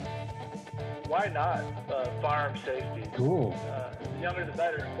why not firearm safety? Cool. The younger the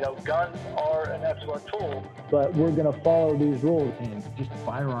better. Guns are an excellent tool. But we're going to follow these rules. And just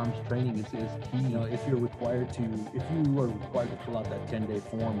firearms training is key. If you are required to fill out that 10-day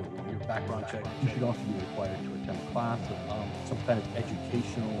form with your background check, you should also be required to attend a class or some kind of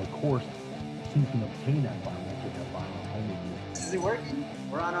educational course so you can obtain that firearm home with you. Is it working?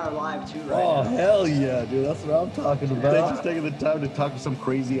 We're on our live too, right? Oh, now. hell yeah, dude. That's what I'm talking about. Thanks for taking the time to talk to some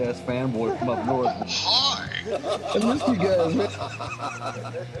crazy ass fanboy from up north. Hi! I miss you guys, man.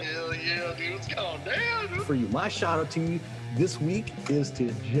 Hell yeah, dude. What's going down, dude? For you, my shout out to you this week is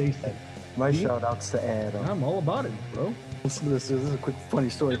to Jason. My shout outs to Adam. I'm all about it, bro. Listen to this. This is a quick funny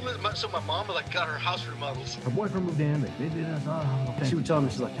story. So my mom got her house remodeled. Her boyfriend moved in. They did it. Okay. She would tell me,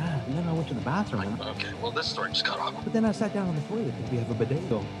 she's like, and then I went to the bathroom. Okay, well, this story just got awkward. But then I sat down on the toilet. We have a bidet.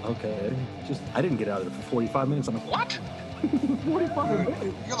 So, okay. I didn't get out of there for 45 minutes. I'm like, What? 45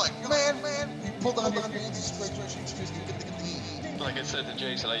 minutes? You're like, man. You pulled on your pants. Like I said to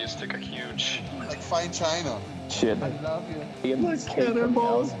Jason, I used to take a huge... Like fine china. Shit. I love you. Like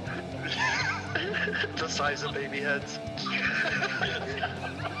cannonballs. The size of baby heads.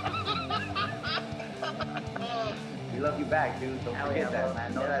 We love you back, dude. Don't forget that,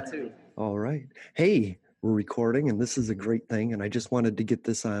 man. Know that too. All right. Hey, we're recording, and this is a great thing. And I just wanted to get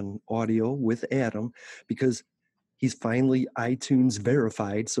this on audio with Adam because he's finally iTunes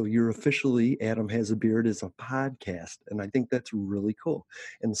verified. So you're officially, Adam Has a Beard is a podcast. And I think that's really cool.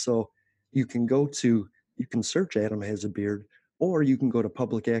 And so you can search Adam Has a Beard, or you can go to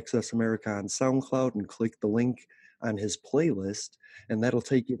Public Access America on SoundCloud and click the link on his playlist, and that'll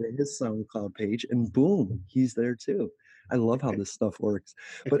take you to his SoundCloud page, and boom, he's there too. I love how this stuff works.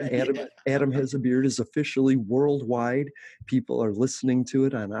 But Adam Has a Beard is officially worldwide. People are listening to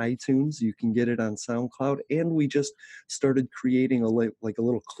it on iTunes. You can get it on SoundCloud. And we just started creating a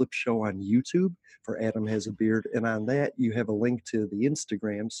little clip show on YouTube for Adam Has a Beard. And on that, you have a link to the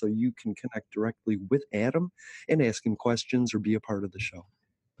Instagram so you can connect directly with Adam and ask him questions or be a part of the show.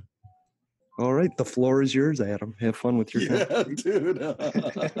 All right, the floor is yours, Adam. Have fun with your dude.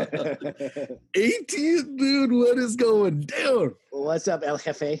 Etienne, dude, what is going down? What's up, El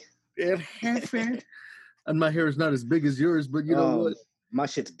Jefe? El Jefe. And my hair is not as big as yours, but you know what? My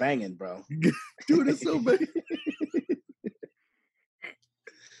shit's banging, bro. Dude, it's so big.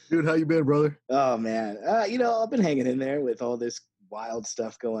 Dude, how you been, brother? Oh, man. I've been hanging in there with all this wild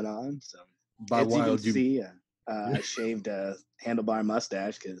stuff going on. So, By as wild, you can see, I shaved a handlebar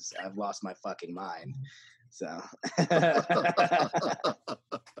mustache because I've lost my fucking mind. So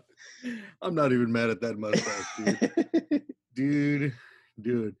I'm not even mad at that mustache, dude.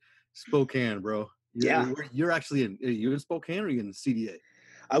 Dude, Spokane, bro. You're actually in Spokane, or are you in CDA?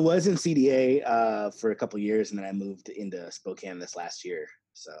 I was in CDA for a couple of years, and then I moved into Spokane this last year.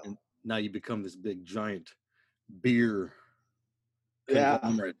 So and now you become this big giant beer. Yeah,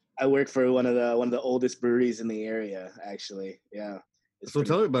 I work for one of the oldest breweries in the area, actually. Yeah. So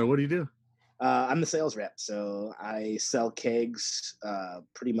tell me about it. What do you do? I'm the sales rep. So I sell kegs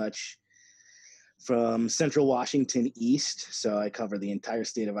pretty much from Central Washington east. So I cover the entire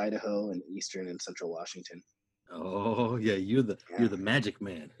state of Idaho and eastern and central Washington. Oh yeah, you're the magic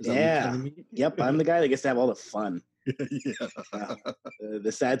man. Is that yeah. what you're telling me? Yep, I'm the guy that gets to have all the fun. Yeah.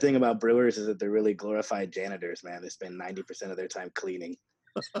 The sad thing about brewers is that they're really glorified janitors, man. They spend 90% of their time cleaning.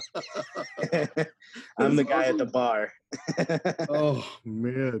 I'm the guy at the bar. Oh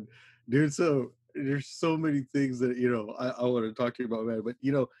man, dude. So there's so many things that I want to talk to you about, man. But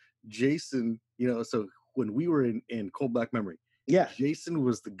Jason, so when we were in Cold Black Memory, yeah, Jason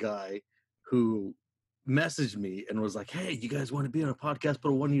was the guy who messaged me and was like, "Hey, you guys want to be on a podcast?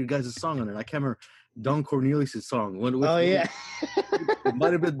 Put one of your guys' song on it." I can't remember Don Cornelius' song. Yeah, it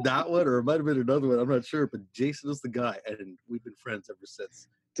might have been that one, or it might have been another one. I'm not sure, but Jason was the guy, and we've been friends ever since.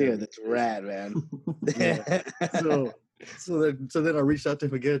 Dude, that's rad, man. Yeah. So then I reached out to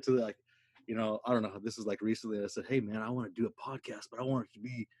him again to I don't know. This is like recently. I said, "Hey, man, I want to do a podcast, but I want it to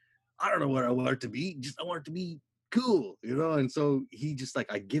be, I don't know what I want it to be. Just I want it to be cool, And so he just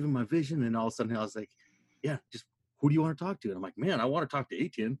I give him my vision, and all of a sudden I was like, "Yeah, just who do you want to talk to?" And I'm like, "Man, I want to talk to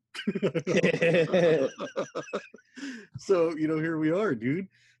Etienne." So here we are, dude.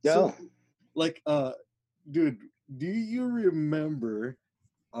 Yo. So, dude, do you remember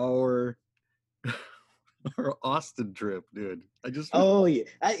our Austin trip, dude? Oh yeah.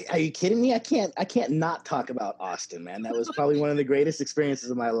 Are you kidding me? I can't not talk about Austin, man. That was probably one of the greatest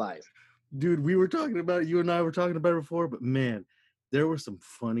experiences of my life. Dude, you and I were talking about it before, but man, there was some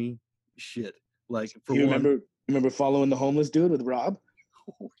funny shit. Remember following the homeless dude with Rob?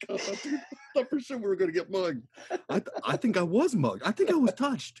 Oh God, dude, I thought for sure we were gonna get mugged. I think I was mugged. I think I was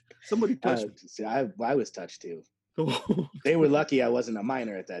touched. Somebody touched me. See, I was touched too. They were lucky I wasn't a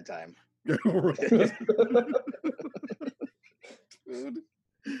minor at that time. Dude.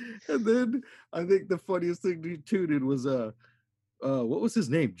 And then I think the funniest thing too, dude, was what was his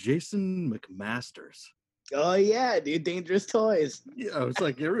name? Jason McMasters. Oh yeah, dude, Dangerous Toys. Yeah, it's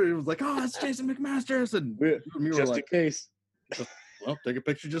like everybody was like, "Oh, it's Jason McMasters," and we were Just like, in case. "Well, take a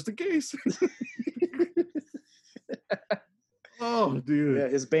picture just in case." Oh, dude. Yeah,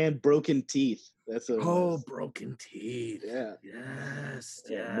 his band Broken Teeth. That's what it was. Broken Teeth. Yeah. Yes.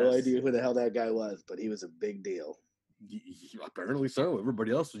 I have no idea who the hell that guy was, but he was a big deal. Apparently so.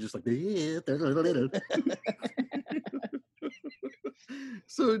 Everybody else was just like,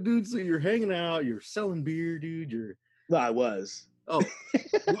 so, dude, so you're hanging out, you're selling beer, dude. Well, I was. Oh.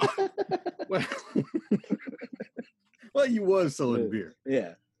 Well, you was selling beer.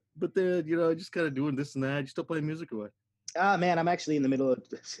 Yeah. But then, just kind of doing this and that. You still playing music or what? Man, I'm actually in the middle of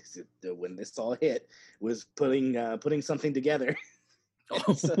when this all hit was putting something together.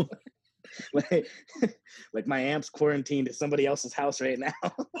 Oh. So, like my amp's quarantined at somebody else's house right now.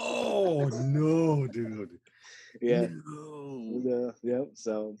 Oh no, dude. Yeah. No. Yeah.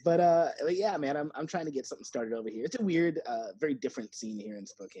 So, but yeah, man, I'm trying to get something started over here. It's a weird, very different scene here in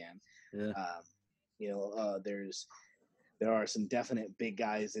Spokane. Yeah. There are some definite big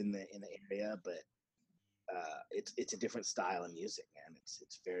guys in the area, but it's a different style of music, man.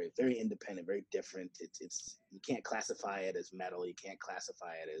 It's very, very independent, very different. It's you can't classify it as metal, you can't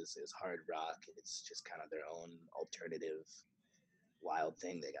classify it as hard rock. It's just kind of their own alternative, wild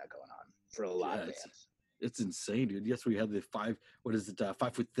thing they got going on for a lot of bands. It's insane, dude. Yes, we had the 5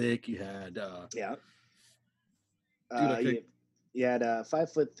 Foot Thick. You had you had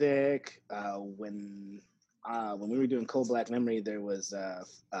 5 Foot Thick. When we were doing Cold Black Memory, there was the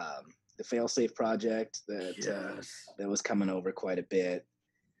Failsafe project that was coming over quite a bit,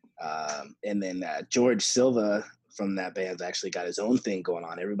 and then George Silva from that band's actually got his own thing going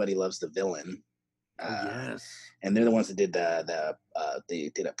on. Everybody Loves the Villain. And they're the ones that did they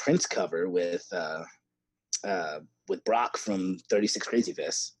did a Prince cover with Brock from 36 Crazy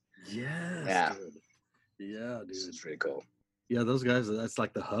Fists. Yeah, dude. Yeah, dude. It's pretty cool. Yeah, those guys, that's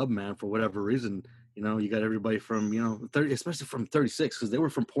like the hub, man, for whatever reason. You got everybody from, 30, especially from 36, because they were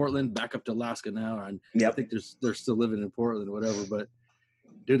from Portland back up to Alaska now. And I think they're still living in Portland or whatever. But,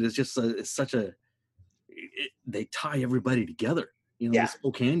 dude, it's just, they tie everybody together, the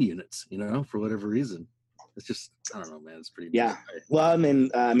Spokane units, for whatever reason. It's just, I don't know, man. It's pretty. Yeah. Well,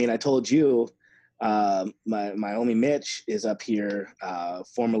 I told you, my homie Mitch is up here,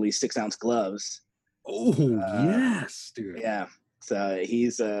 formerly 6 Ounce Gloves. Oh, yes, dude. Yeah. So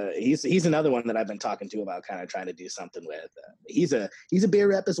he's another one that I've been talking to about kind of trying to do something with. He's a beer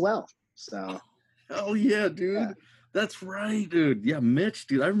rep as well. So. Oh yeah, dude. Yeah. That's right, dude. Yeah, Mitch,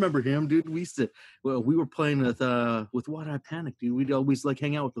 dude. I remember him, dude. We were playing with What I Panic, dude. We'd always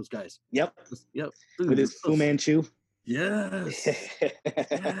hang out with those guys. Yep. Dude, with his Fu Manchu. Yes.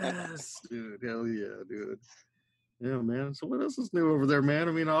 Yes, dude. Hell yeah, dude. Yeah, man. So what else is new over there, man?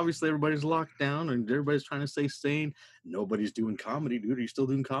 Obviously everybody's locked down and everybody's trying to stay sane. Nobody's doing comedy, dude. Are you still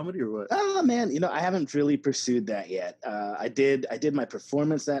doing comedy or what? Oh man, I haven't really pursued that yet. I did my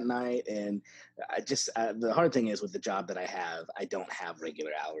performance that night, and I just the hard thing is with the job that I have, I don't have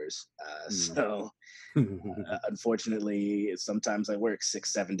regular hours. So unfortunately, sometimes I work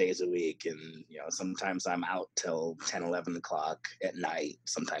 6-7 days a week, and sometimes I'm out till 10, 11 o'clock at night,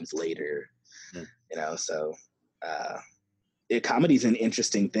 sometimes later. So. Comedy's an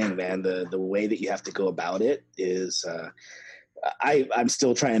interesting thing, man. The way that you have to go about it is I'm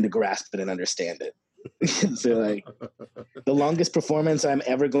still trying to grasp it and understand it. So the longest performance I'm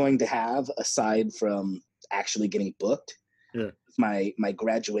ever going to have, aside from actually getting booked, is my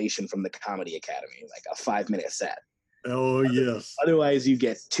graduation from the Comedy Academy, like a 5-minute set. Oh yes. Otherwise you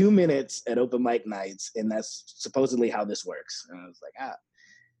get 2 minutes at open mic nights, and that's supposedly how this works. And I was like,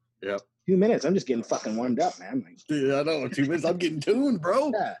 Yep. 2 minutes. I'm just getting fucking warmed up, man. Yeah, I know. 2 minutes. I'm getting tuned, bro.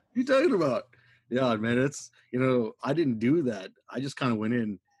 Yeah. What you talking about? Yeah, man. It's I didn't do that. I just kind of went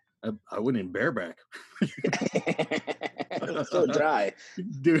in. I went in bareback. So dry,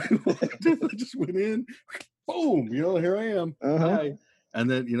 dude. I just went in. Boom. Here I am. Hi. And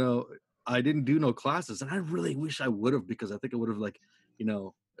then I didn't do no classes, and I really wish I would have, because I think it would have it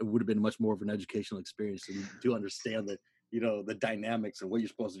would have been much more of an educational experience to understand that. The dynamics and what you're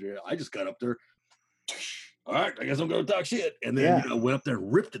supposed to do. I just got up there. All right, I guess I'm going to talk shit. And then, went up there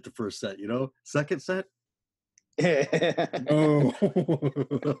and ripped it the first set, Second set. Oh,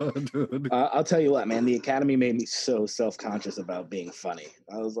 dude. I'll tell you what, man. The Academy made me so self-conscious about being funny.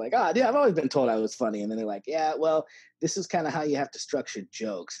 I was like, yeah, I've always been told I was funny, and then they're like, yeah, well, this is kind of how you have to structure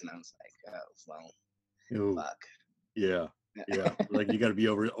jokes, and I was like, oh, well, Ew. fuck. Yeah. Like you got to be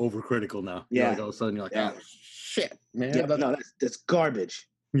overcritical now. Yeah. Like all of a sudden you're like, oh shit, man. Yeah, no, that's garbage.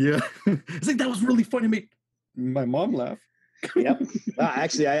 Yeah. It's like that was really funny. Made my mom laugh. Yep.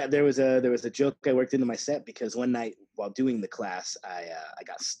 Actually, there was a joke I worked into my set because one night while doing the class, I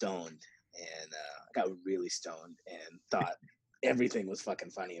got stoned and I got really stoned and thought everything was fucking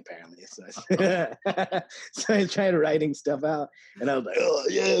funny apparently. So so I tried writing stuff out and I was like, oh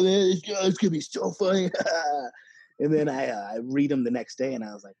yeah, man, it's gonna be so funny. And then I read them the next day and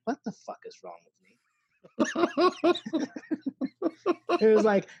I was like, what the fuck is wrong with me? It was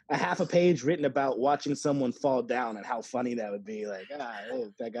like a half a page written about watching someone fall down and how funny that would be. Like,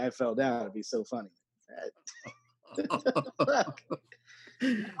 if that guy fell down, it'd be so funny.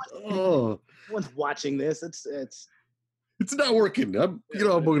 Oh, no one's watching this. It's not working. I'm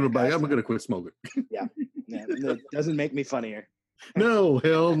gonna quit smoking. Yeah, it doesn't make me funnier. No,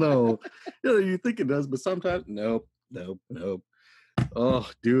 hell no. You think it does, but sometimes nope. Oh,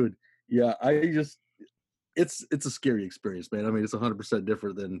 dude. Yeah, it's a scary experience, man. I mean, it's 100%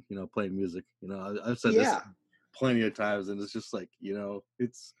 different than, playing music. I've said this plenty of times, and it's just like,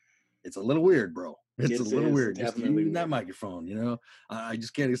 it's a little weird, bro. It's a little weird. Just using that microphone, I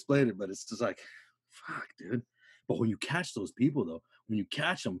just can't explain it, but it's just like, fuck, dude. But when you catch those people, though, when you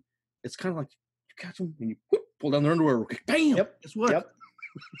catch them, it's kind of like you catch them and you pull down their underwear, bam. Yep. Guess what? Yep.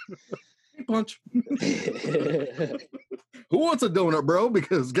 Punch. Who wants a donut, bro?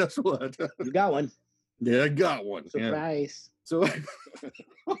 Because guess what? You got one. Yeah, I got one. Surprise. Yeah. So,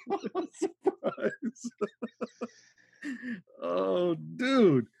 surprise. Oh,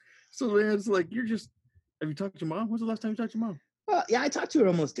 dude. So, man, it's like have you talked to your mom? When's the last time you talked to your mom? Yeah, I talk to her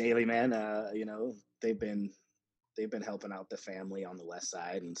almost daily, man. They've been helping out the family on the west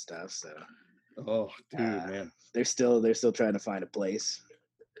side and stuff. So, oh, dude, man, they're still trying to find a place.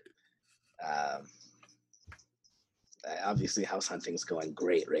 Obviously, house hunting's going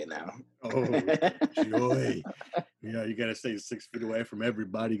great right now. Oh, joy. Yeah, you got to stay 6 feet away from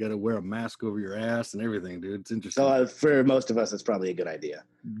everybody. You got to wear a mask over your ass and everything, dude. It's interesting. So for most of us, it's probably a good idea.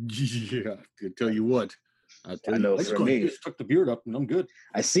 Yeah, I tell you what. I know for me. Just tuck the beard up and I'm good.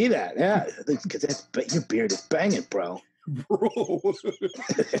 I see that. Yeah, because your beard is banging, bro. Bro.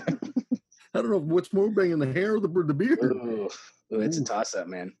 I don't know what's more banging, the hair or the beard. Ooh, it's a toss-up,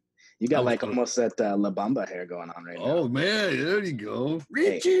 man. You got almost that La Bamba hair going on right now. Oh, man, there you go.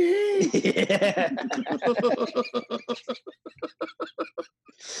 Richie! Hey.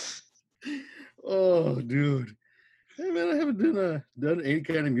 Oh, dude. Hey, man, I haven't done any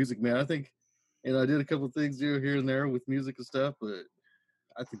kind of music, man. I think, I did a couple of things here and there with music and stuff, but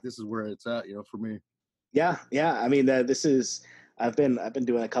I think this is where it's at, for me. Yeah. I mean, I've been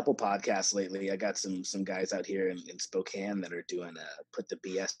doing a couple podcasts lately. I got some guys out here in Spokane that are doing Put the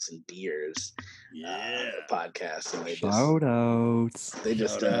BS in Beers podcast. And Shout outs. They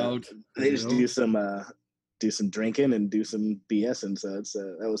just do some drinking and do some BS, and so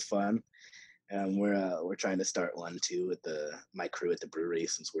that was fun. And we're trying to start one too with my crew at the brewery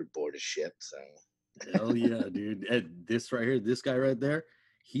since we're bored as shit. So hell yeah, dude! This right here, this guy right there,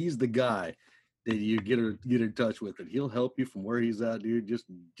 he's the guy that you get in touch with, and he'll help you from where he's at, dude. Just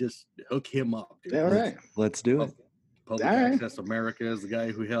hook him up, dude. All right, let's do it. Public Access America is the guy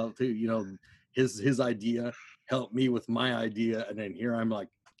who helped too. His idea helped me with my idea, and then here I'm like,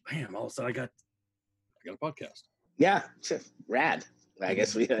 bam! All of a sudden I got a podcast. Yeah, rad. I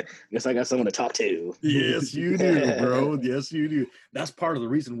guess I got someone to talk to. Yes, you do, bro. Yes, you do. That's part of the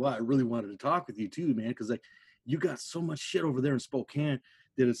reason why I really wanted to talk with you too, man. Because you got so much shit over there in Spokane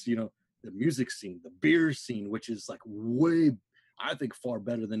that it's the music scene, the beer scene, which is like way, I think, far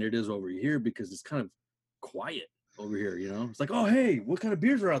better than it is over here because it's kind of quiet over here. It's like, oh hey, what kind of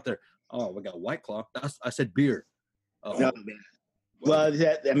beers are out there? Oh, we got White Claw. I said beer. Oh, no, man. Well,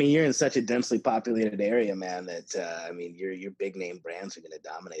 you're in such a densely populated area, man, that your big name brands are going to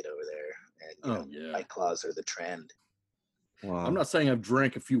dominate over there, and White Claws are the trend. Wow. I'm not saying I've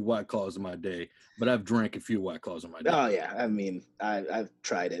drank a few White Claws in my day, but I've drank a few White Claws in my day. Oh yeah, I've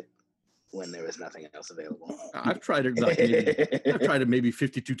tried it when there was nothing else available. I've tried it maybe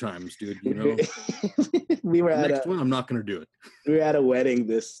 52 times, dude. We were next one. I'm not going to do it. We were at a wedding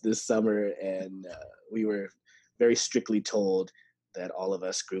this summer, and we were very strictly told that all of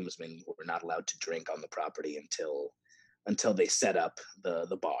us groomsmen were not allowed to drink on the property until they set up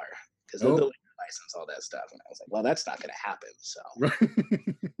the bar, because the liquor license, all that stuff. And I was like, well, that's not going to happen. So, Right.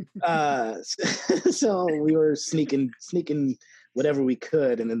 so we were sneaking whatever we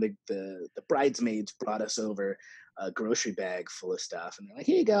could. And then the bridesmaids brought us over a grocery bag full of stuff. And they're like,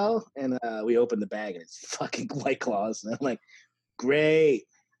 here you go. And we opened the bag and it's fucking White Claws. And I'm like, great.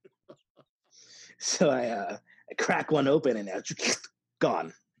 So I crack one open and it's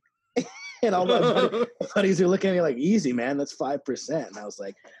gone. And all my buddies are looking at me like, easy, man, that's 5%. And I was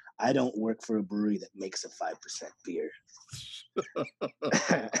like, I don't work for a brewery that makes a 5% beer.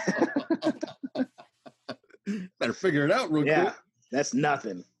 Better figure it out real quick. That's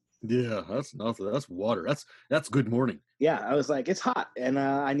nothing. Yeah, that's nothing. That's water. That's good morning. Yeah, I was like, it's hot, and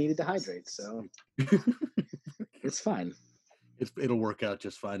I needed to hydrate, so it's fine. It'll work out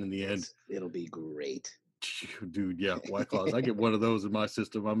just fine in the end. It'll be great. Dude, yeah, White Claws. I get one of those in my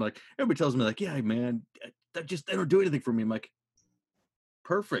system. I'm like, everybody tells me like, yeah, man, they don't do anything for me. I'm like,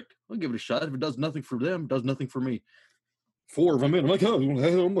 perfect. I'll give it a shot. If it does nothing for them, it does nothing for me. 4 of them in. I'm like, I'm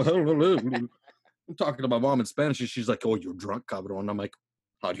talking to my mom in Spanish, and she's like, oh, you're drunk, cabrón. I'm like,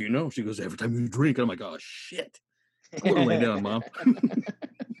 how do you know? She goes, every time you drink. And I'm like, oh, shit. I'm going to lay down, Mom.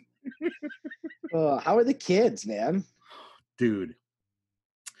 How are the kids, man? Dude,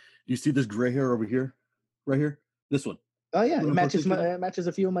 you see this gray hair over here? Right here? This one. Oh, yeah. It matches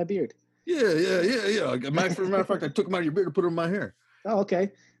a few of my beard. Yeah. Matter of fact, I took them out of your beard to put them in my hair. Oh,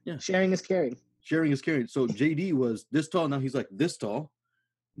 okay. Yeah. Sharing is caring. Sharing is caring. So JD was this tall. Now he's like this tall.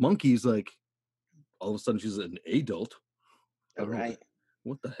 Monkey's like, all of a sudden she's an adult. All right.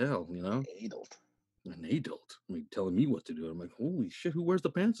 What the hell, you know? Adult. An adult. I mean, telling me what to do. I'm like, holy shit, who wears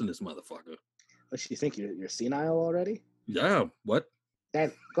the pants in this motherfucker? What, you think you're senile already? Yeah, what?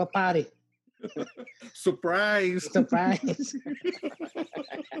 Dad, go potty. Surprise.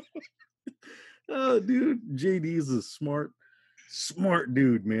 Oh, dude, JD is a smart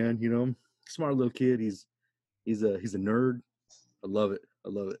dude, man. You know, smart little kid. He's a nerd. I love it.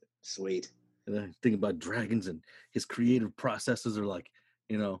 Sweet. And then thinking about dragons and his creative processes are like,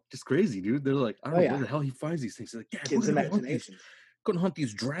 you know, just crazy, dude. They're like, I don't know where the hell he finds these things. He's like, yeah, kids' imagination. Gonna hunt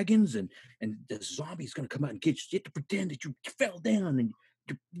these dragons and the zombie's gonna come out and get you. You have to pretend that you fell down and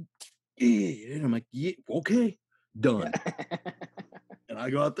and I'm like, yeah, okay, done. And I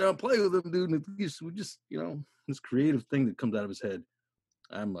go out there and play with him, dude. And we just, you know, this creative thing that comes out of his head.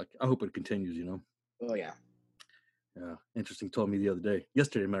 I'm like, I hope it continues, you know. Oh yeah. Yeah. Interesting. Told me the other day,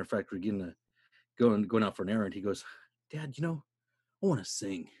 yesterday, matter of fact, we're getting going out for an errand. He goes, Dad, you know, I want to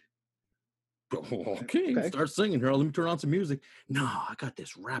sing. Okay, start singing here. Let me turn on some music. No, I got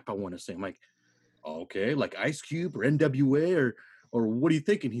this rap I want to sing. I'm like, okay, like Ice Cube or NWA or what are you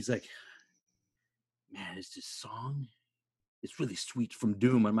thinking? He's like, man, it's this song. It's really sweet from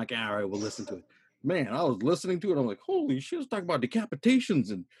Doom. I'm like, all right, we'll listen to it. Man, I was listening to it. I'm like, holy shit, it's talking about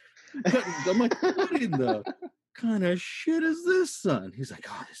decapitations and I'm like, what in the kind of shit is this, son? He's like,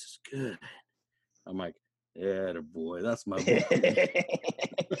 oh, this is good. I'm like, yeah, boy, that's my boy.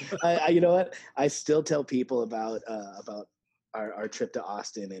 You know what? I still tell people about our trip to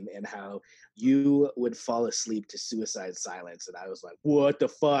Austin and how you would fall asleep to Suicide Silence. And I was like, what the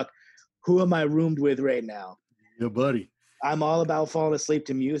fuck? Who am I roomed with right now? Yeah, buddy. I'm all about falling asleep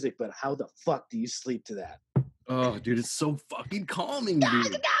to music, but how the fuck do you sleep to that? Oh, dude, it's so fucking calming,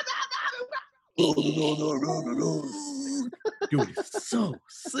 dude. Dude, it's so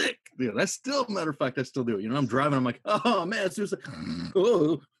sick. Dude, I still, matter of fact, I still do it. You know, I'm driving, I'm like, oh man, it's just like,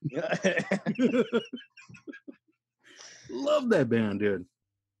 oh. Love that band, dude.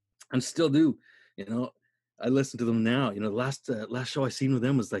 And still do. You know, I listen to them now. You know, the last show I seen with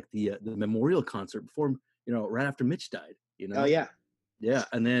them was like the memorial concert before, you know, right after Mitch died. You know. Oh yeah. Yeah,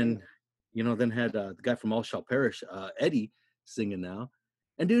 and then, you know, then had the guy from All Shall Perish, Eddie, singing now.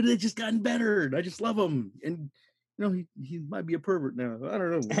 And dude, they just gotten better. And I just love him. And you know, he might be a pervert now. I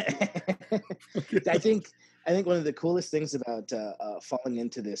don't know. I think one of the coolest things about falling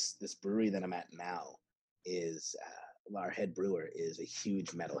into this brewery that I'm at now is our head brewer is a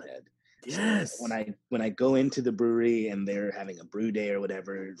huge metalhead. Yes. So when I go into the brewery and they're having a brew day or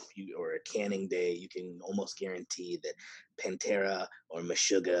whatever, or a canning day, you can almost guarantee that Pantera or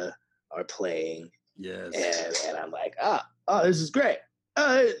Meshuggah are playing. Yes. And I'm like, oh, this is great.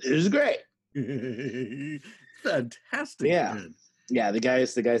 This is great. Fantastic. Yeah. Man. Yeah, the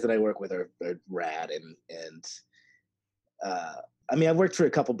guys that I work with are rad and I mean, I've worked for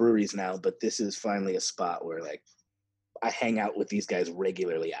a couple breweries now, but this is finally a spot where like I hang out with these guys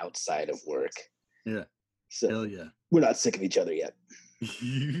regularly outside of work. Yeah. So hell yeah. We're not sick of each other yet.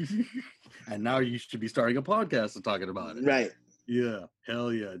 And now you should be starting a podcast and talking about it. Right. Yeah,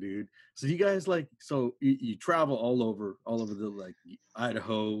 hell yeah, dude. So you guys like, so you travel all over the like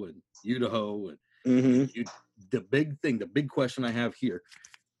Idaho and Idaho and Mm-hmm. the big question I have here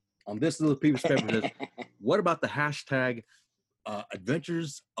on this little piece of paper is, what about the hashtag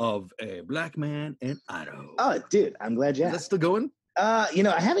Adventures of a Black Man in Idaho? Oh, dude, I'm glad you Is that asked. still going? You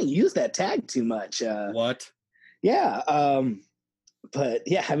know, I haven't used that tag too much. What? Yeah. But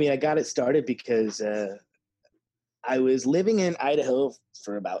yeah, I mean, I got it started because I was living in Idaho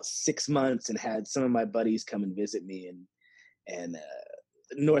for about 6 months and had some of my buddies come and visit me, and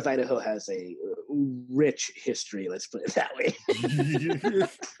North Idaho has a rich history. Let's put it that way.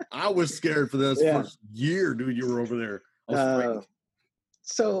 I was scared for this first year, dude. You were over there. I was frightened.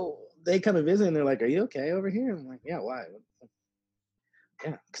 So they come and visit, and they're like, "Are you okay over here?" I'm like, "Yeah, why?"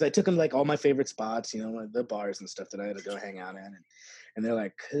 Yeah, because I took them to like all my favorite spots, you know, like the bars and stuff that I had to go hang out in, and they're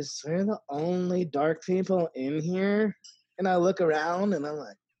like, "Cause we're the only dark people in here." And I look around, and I'm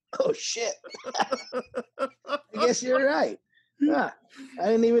like, "Oh shit! I guess you're right." I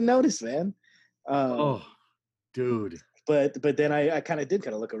didn't even notice, man. Oh, dude. But then I kind of did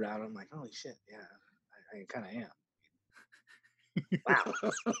look around. I'm like, holy shit, yeah, I kind of am. Wow.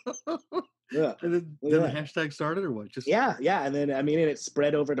 Yeah. And then the hashtag started or what? Just yeah. And then and it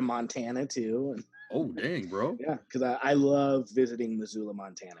spread over to Montana too. And, oh dang, bro. Yeah, because I love visiting Missoula,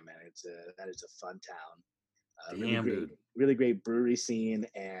 Montana, man. That is a fun town. Damn, dude. Really great brewery scene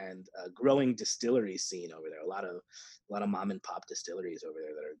and growing distillery scene over there. A lot of mom and pop distilleries over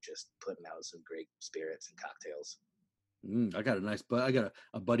there that are just putting out some great spirits and cocktails. I got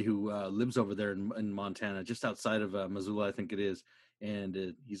a buddy who lives over there in Montana, just outside of Missoula, I think it is, and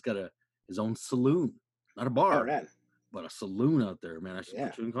he's got his own saloon, not a bar, but a saloon out there. Man, I should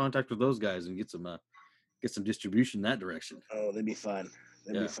put you in contact with those guys and get some distribution that direction. Oh, that'd be fun.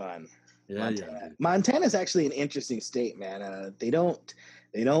 That'd be fun. Yeah, Montana. yeah. Montana's actually an interesting state, man. They don't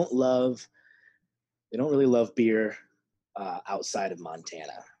really love beer outside of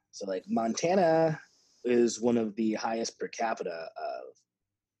Montana. So like Montana is one of the highest per capita of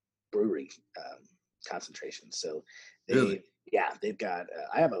brewery concentrations. So they've got.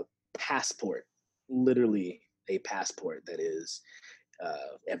 I have a passport, literally a passport that is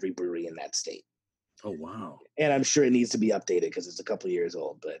every brewery in that state. Oh wow! And I'm sure it needs to be updated because it's a couple of years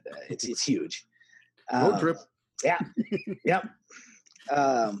old, but it's huge. Road trip. Yeah. Yep.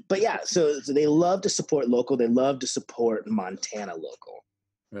 But yeah, so they love to support local. They love to support Montana local.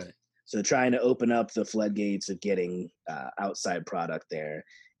 Right. So trying to open up the floodgates of getting outside product there.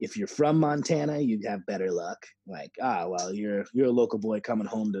 If you're from Montana, you'd have better luck. Like, well, you're a local boy coming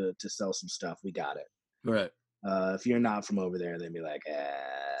home to sell some stuff. We got it. Right. If you're not from over there, they'd be like,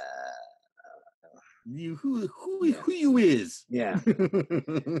 you who you is? Yeah.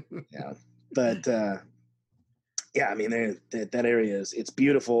 Yeah. But yeah, I mean, that area it's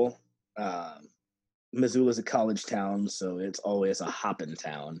beautiful. Missoula's a college town, so it's always a hopping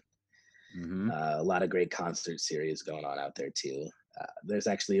town. Mm-hmm. A lot of great concert series going on out there too. There's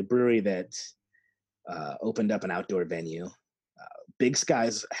actually a brewery that opened up an outdoor venue. Big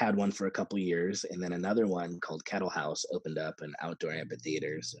Skies had one for a couple years, and then another one called Kettle House opened up an outdoor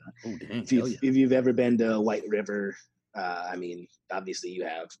amphitheater. So if you've ever been to White River, I mean, obviously you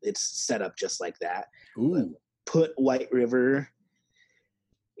have. It's set up just like that. Ooh. Put White River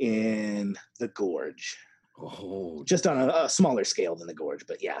in the Gorge. Oh, just on a smaller scale than the Gorge,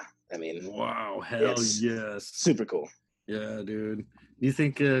 but yeah, I mean, wow, hell yes, super cool. Yeah, dude. Do you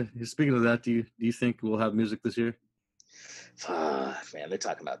think? Speaking of that, do you think we'll have music this year? Man, they're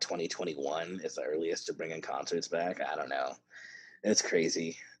talking about 2021 is the earliest to bring in concerts back. I don't know. It's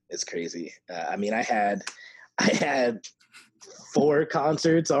crazy. It's crazy. I mean, I had 4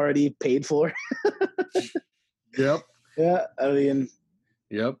 concerts already paid for. Yep. Yeah, I mean.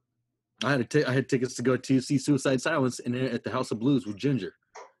 Yep. I had tickets to go to see Suicide Silence at the House of Blues with Ginger.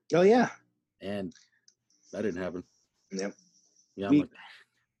 Oh yeah. And that didn't happen. Yep. Yeah.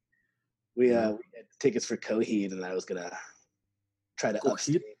 We had tickets for Coheed, and I was gonna try to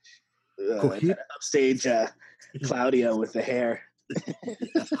upstage Claudia with the hair.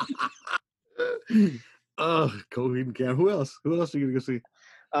 Oh, Coheed and Cam. Who else? Who else are you gonna go see?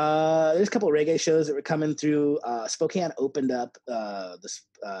 There's a couple of reggae shows that were coming through. Spokane opened up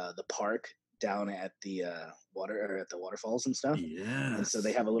the park down at the waterfalls and stuff. Yeah. And so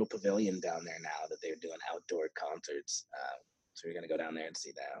they have a little pavilion down there now that they're doing outdoor concerts. So we're gonna go down there and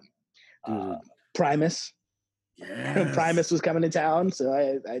see them. Primus. Yeah. Primus was coming to town, so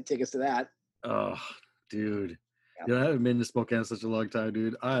I had tickets to that. Oh, dude. Yeah. I haven't been to Spokane in such a long time,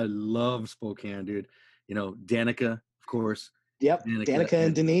 dude. I love Spokane, dude. You know, Danica, of course. Yep. Danica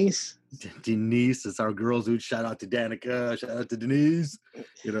and Denise. Denise, it's our girls, dude. Shout out to Danica. Shout out to Denise.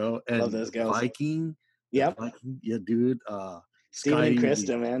 You know, and Love those girls. Viking. Yep. Viking, yeah, dude. Steven and Scotty,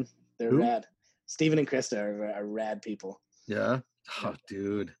 Krista, man. They're who? rad. Steven and Krista are rad people. Yeah. Oh,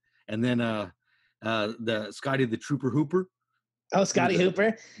 dude. And then the Scotty the Trooper Hooper. Oh, Scotty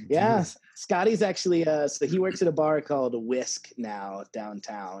Hooper. Yeah. Dude. Scotty's actually so he works at a bar called Whisk now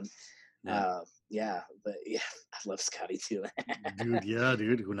downtown. Yeah. But yeah, I love Scotty too. Dude, yeah,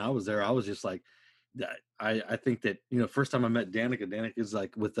 dude. When I was there, I was just like, I think that, you know, first time I met Danica is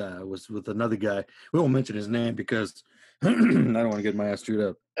like was with another guy. We won't mention his name because I don't want to get my ass screwed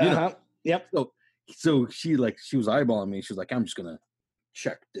up. You know? Yep. So she was eyeballing me. She was like, I'm just gonna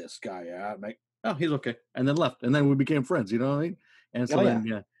check this guy out. I'm like, oh, he's okay, and then left, and then we became friends. You know what I mean? And so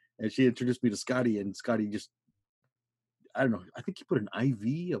and she introduced me to Scotty, and Scotty just, I don't know. I think he put an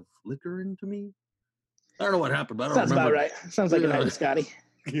IV of liquor into me. I don't know what happened, but I don't Sounds remember. about right. Sounds like a night with Scotty.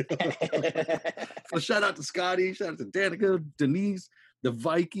 So shout out to Scotty, shout out to Danica, Denise, the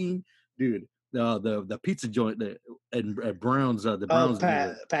Viking, dude. The pizza joint at Browns, the Browns.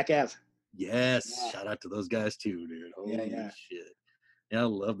 Pack Ave. Yes, shout out to those guys too, dude. Holy shit. Yeah, I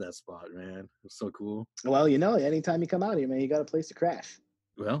love that spot, man. It's so cool. Well, you know, anytime you come out here, man, you got a place to crash.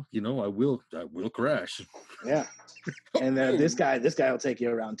 Well, you know, I will crash. Yeah. And this guy will take you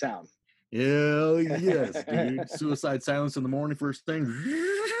around town. Hell yes, dude. Suicide silence in the morning, first thing.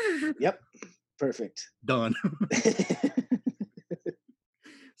 Yep. Perfect. Done.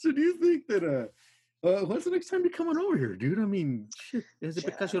 So do you think that when's the next time you're coming over here, dude? I mean, shit. Is it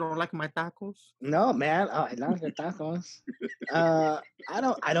because you don't like my tacos? No, man. I like your tacos. I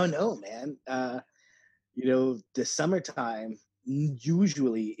don't know, man. You know, the summertime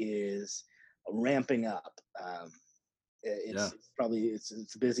usually is ramping up. It's probably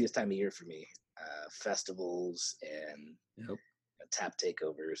the busiest time of year for me. Festivals and tap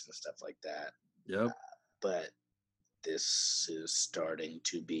takeovers and stuff like that. Yep. But this is starting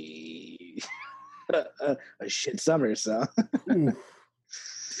to be a shit summer, so damn.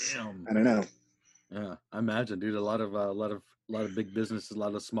 I don't know. Yeah, I imagine, dude. A lot of big businesses, a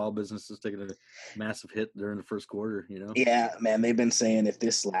lot of small businesses taking a massive hit during the first quarter. You know. Yeah, man. They've been saying if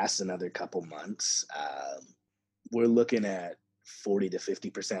this lasts another couple months, we're looking at 40 to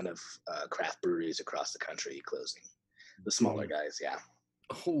 50% of craft breweries across the country closing. The smaller guys, yeah.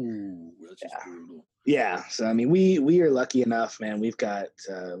 Oh, that's just brutal. Yeah, so I mean, we are lucky enough, man. We've got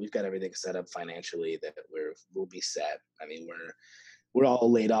everything set up financially that we'll be set. I mean, we're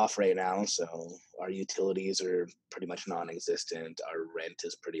all laid off right now, so our utilities are pretty much non-existent. Our rent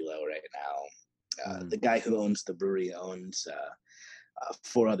is pretty low right now. The guy who owns the brewery owns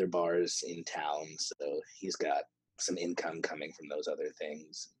 4 other bars in town, so he's got some income coming from those other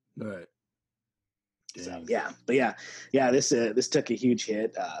things. All right. So, this took a huge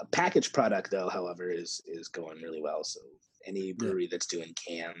hit. Packaged product though, however, is going really well. So any brewery that's doing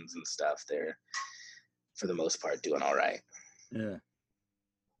cans and stuff, they're for the most part doing all right. Yeah.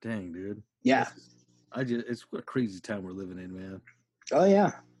 Dang, dude. Yeah. It's what a crazy time we're living in, man. Oh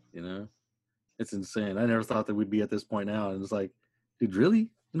yeah. You know, it's insane. I never thought that we'd be at this point now, and it's like, dude,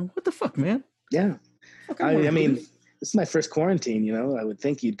 really? You know, what the fuck, man? Yeah. I mean, this is my first quarantine, you know. I would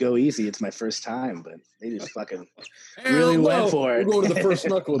think you'd go easy. It's my first time, but they just fucking really went for it. We'll go to the first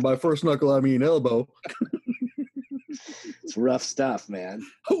knuckle. And by first knuckle, I mean elbow. It's rough stuff, man.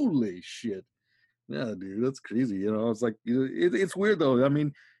 Holy shit. Yeah, dude, that's crazy. You know, it's like, it's weird, though. I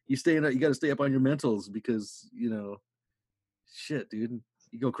mean, you got to stay up on your mentals because, you know, shit, dude.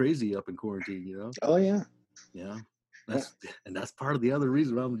 You go crazy up in quarantine, you know? Oh, yeah. Yeah. That's part of the other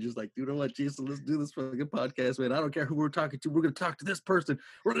reason why I'm just like, dude, I'm like, Jason, let's do this fucking podcast, man. I don't care who we're talking to. We're gonna talk to this person.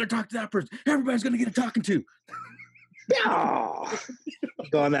 We're gonna talk to that person. Everybody's gonna get a talking to.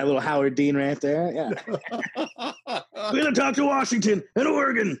 Go on that little Howard Dean rant there. Yeah. We're gonna talk to Washington and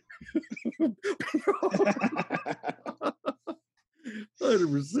Oregon.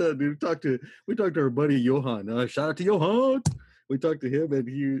 100%, dude. We talked to our buddy Johan. Shout out to Johan. We talked to him, and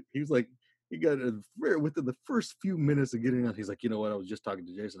he was like, he got within the first few minutes of getting on. He's like, you know what? I was just talking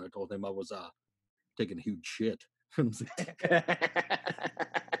to Jason. I told him I was taking a huge shit. That's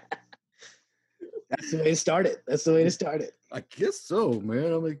the way to start it. I guess so,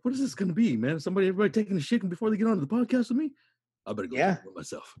 man. I'm like, what is this going to be, man? Everybody taking a shit before they get onto the podcast with me? I better go talk about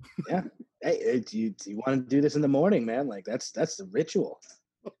myself. Yeah. Hey, do you want to do this in the morning, man? Like that's the ritual.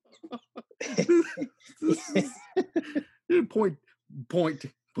 Point.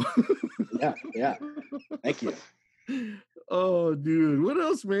 Yeah. Thank you. Oh, dude. What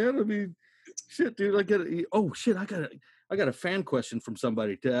else, man? I mean, shit, dude. I got a fan question from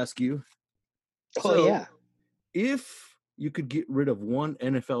somebody to ask you. Oh, yeah. If you could get rid of one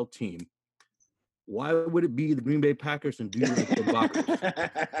NFL team, why would it be the Green Bay Packers and do you like the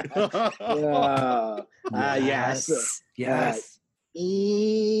Jumbacos? Yes. Yes.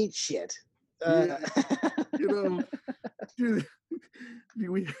 Eat shit. Yeah, you know, dude,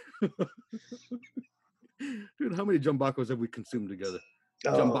 we, dude, how many Jumbacos have we consumed together?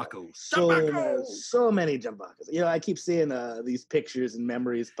 Jumbacos. So many Jumbacos. You know, I keep seeing these pictures and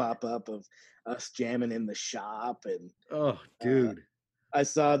memories pop up of us jamming in the shop, and Oh, dude. I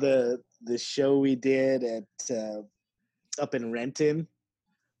saw the show we did at up in Renton.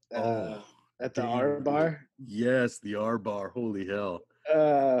 At the R Bar. Yes, the R Bar. Holy hell.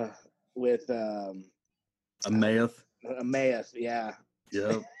 With Amath. Yeah.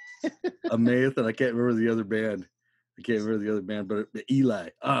 Yep. Amath, and I can't remember the other band. But Eli.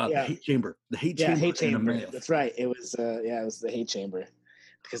 The Hate Chamber. The Hate Chamber. Hate Chamber. Amath. That's right. It was it was the Hate Chamber.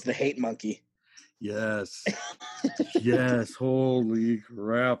 Because the Hate Monkey. Yes. Yes. Holy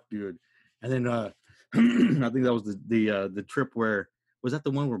crap, dude. And then I think that was the trip where, was that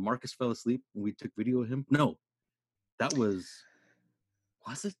the one where Marcus fell asleep and we took video of him? No. That was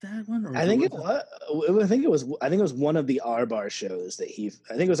it that one? Or I think it was. I think it was one of the R Bar shows that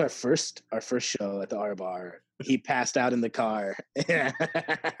I think it was our first show at the R Bar. He passed out in the car.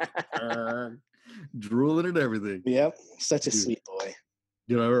 Drooling and everything. Yep. Such a sweet boy.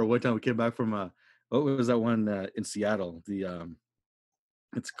 Dude, I remember one time we came back from what was that one in Seattle?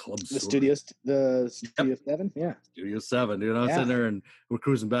 It's Club the Studio 7. Yeah, Studio 7, dude. I was sitting there and we're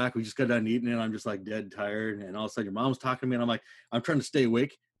cruising back. We just got done eating and I'm just like dead tired. And all of a sudden your mom's talking to me and I'm like, I'm trying to stay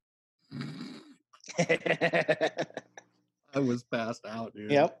awake. I was passed out,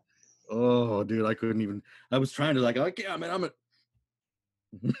 dude. Yep. Oh, dude, I couldn't even. I was trying to I'm a.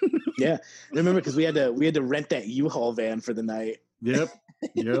 Yeah, I remember because we had to rent that U-Haul van for the night. Yep.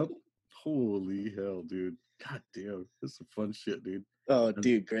 Holy hell, dude! God damn, this is some fun shit, dude. Oh,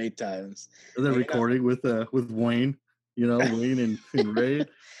 dude, great times. And then recording with Wayne, Wayne and Ray.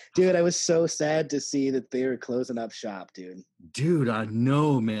 Dude, I was so sad to see that they were closing up shop, dude. Dude, I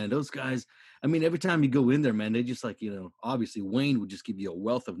know, man. Those guys. I mean, every time you go in there, man, they just obviously Wayne would just give you a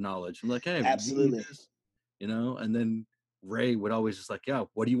wealth of knowledge. I'm like, hey, absolutely, and then Ray would always just like, yeah,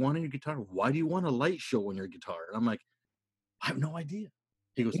 what do you want in your guitar? Why do you want a light show on your guitar? And I'm like, I have no idea.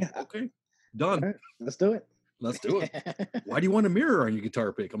 He goes, okay, done. Right, let's do it. Why do you want a mirror on your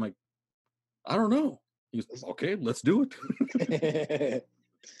guitar pick? I'm like, I don't know. He goes, okay, let's do it.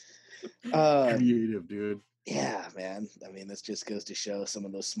 Creative, dude. Yeah, man. I mean, this just goes to show some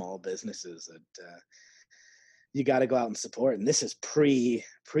of those small businesses that you got to go out and support. And this is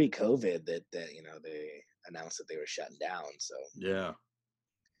pre-COVID that they announced that they were shutting down. So yeah,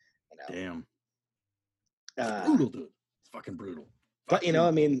 damn, it's brutal, dude. It's fucking brutal. But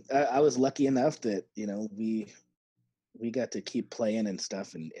I mean, I was lucky enough that we got to keep playing and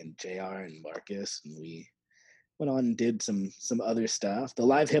stuff, and JR and Marcus, and we went on and did some other stuff. The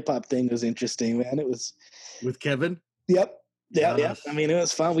live hip hop thing was interesting, man. It was with Kevin. Yep. I mean, it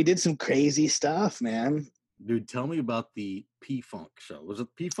was fun. We did some crazy stuff, man. Dude, tell me about the P-Funk show. Was it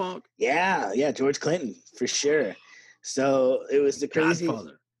P-Funk? Yeah, George Clinton for sure. So it was the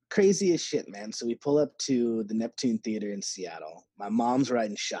craziest shit, man. So we pull up to the Neptune Theater in Seattle. My mom's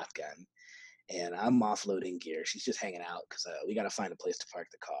riding shotgun, and I'm offloading gear. She's just hanging out because we got to find a place to park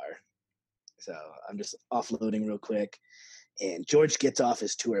the car. So I'm just offloading real quick, and George gets off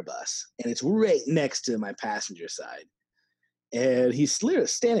his tour bus, and it's right next to my passenger side. And he's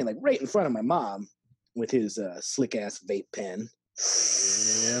standing like right in front of my mom with his slick-ass vape pen.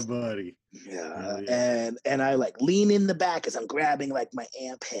 Yeah, buddy. Yeah. And I like lean in the back as I'm grabbing like my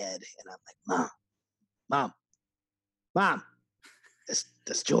amp head, and I'm like, Mom,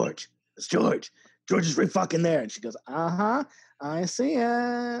 that's George. That's George. George is right fucking there. And she goes, I see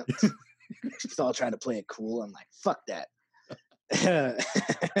it. She's all trying to play it cool. I'm like, fuck that.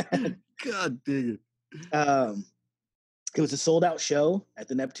 God dang it. It was a sold out show at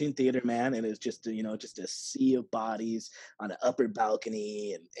the Neptune Theater, man. And it was just, just a sea of bodies on an upper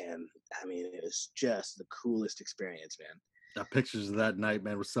balcony. And I mean, it was just the coolest experience, man. The pictures of that night,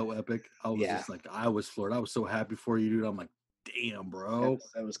 man, was so epic. I was just like, I was floored. I was so happy for you, dude. I'm like, damn, bro.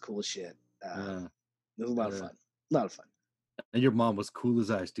 That was cool shit. It was a lot of fun. A lot of fun. And your mom was cool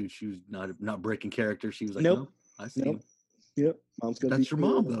as ice, dude. She was not breaking character. She was like, nope. No, I see. Nope. Yep. Mom's gonna That's your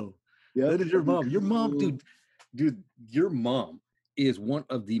mom, though. Yeah. That is your mom. Your mom, dude, your mom is one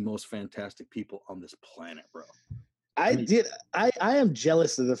of the most fantastic people on this planet, bro. I am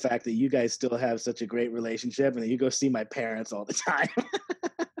jealous of the fact that you guys still have such a great relationship and that you go see my parents all the time.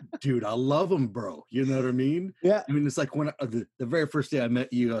 Dude, I love them, bro. You know what I mean? Yeah. I mean, it's like when the very first day I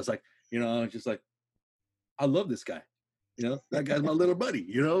met you, I was like, I was just like, I love this guy. that guy's my little buddy,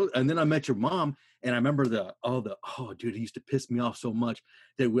 And then I met your mom, and I remember dude, it used to piss me off so much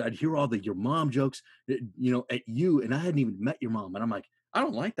that I'd hear all your mom jokes, at you, and I hadn't even met your mom, and I'm like, I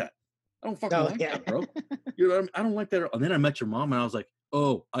don't like that. I don't fucking like that, bro. You know what I mean? I don't like that. And then I met your mom, and I was like,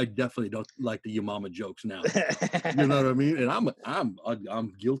 oh, I definitely don't like the your mama jokes now. You know what I mean? And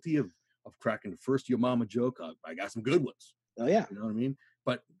I'm guilty of cracking the first your mama joke. I got some good ones. Oh yeah. You know what I mean?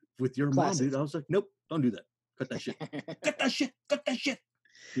 But with your mom, dude, I was like, nope, don't do that. Cut that shit. Cut that shit. Cut that shit.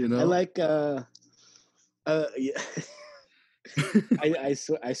 I like yeah. I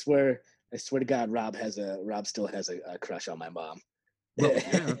swear to God, Rob still has a crush on my mom. Well,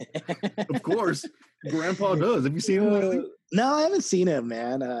 yeah, of course. Grandpa does. Have you seen him lately? No, I haven't seen him,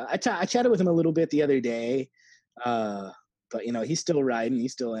 man. I chatted with him a little bit the other day, but he's still riding,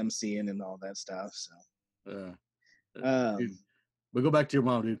 he's still MCing and all that stuff. So, dude, but go back to your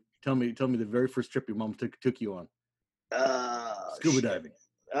mom, dude. Tell me the very first trip your mom took you on. Scuba diving.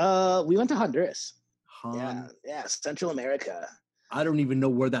 We went to Honduras. Yeah, Central America. I don't even know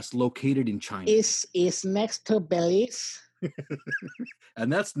where that's located in China. It's next to Belize.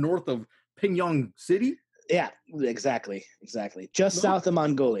 And that's north of Pyongyang City? Yeah, exactly. Just south of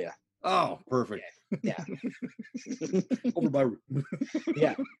Mongolia. Oh, perfect. Yeah. Over by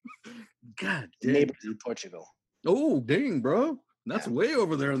yeah. God damn. Neighbors in Portugal. Oh, dang, bro. That's way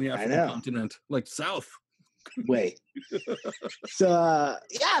over there on the African continent, like south. Way. So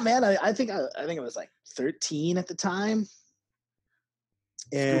yeah, man, I think I was like 13 at the time.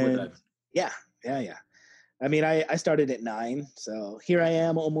 And yeah. I mean, I started at 9, so here I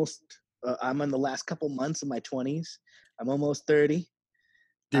am almost. I'm in the last couple months of my 20s. I'm almost 30.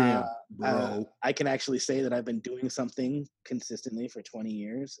 Damn, bro. I can actually say that I've been doing something consistently for 20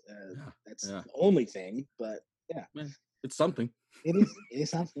 years. That's the only thing, but yeah. Man, it's something. It is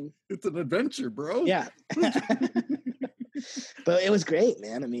something. It's an adventure, bro. Yeah. But it was great,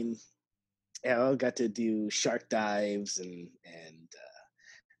 man. I mean, I got to do shark dives and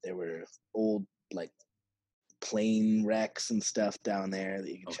there were old like plane wrecks and stuff down there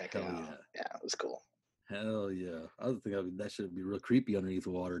that you can check out. Yeah, it was cool. Hell yeah. I was thinking that should be real creepy underneath the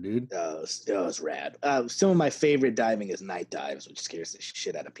water, dude. It was rad. Some of my favorite diving is night dives, which scares the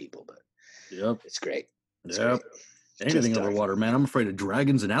shit out of people, but it's great. Yep. Anything underwater, man. I'm afraid of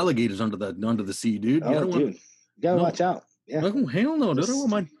dragons and alligators under the sea, dude. Oh, dude. You gotta watch out. Yeah. Oh, hell no. Dude, I don't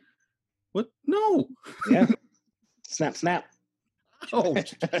want my... What? No. Yeah. Snap. Oh.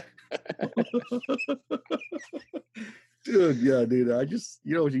 Dude. I just,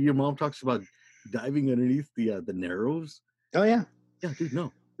 your mom talks about diving underneath the Narrows. Oh yeah. Yeah, dude.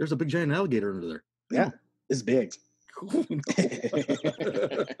 No, there's a big giant alligator under there. Yeah, it's big.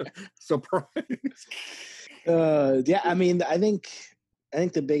 Surprise. Yeah, I mean, I think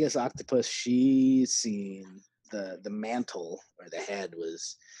the biggest octopus she's seen, the mantle or the head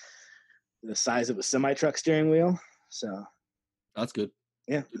was the size of a semi-truck steering wheel. So that's good.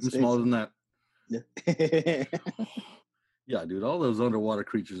 Yeah, it's smaller than that. Yeah. Yeah, dude. All those underwater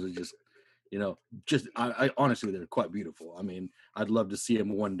creatures are I honestly, they're quite beautiful. I mean, I'd love to see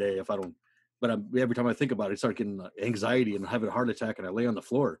them one day if I don't. But every time I think about it, I start getting anxiety and having a heart attack, and I lay on the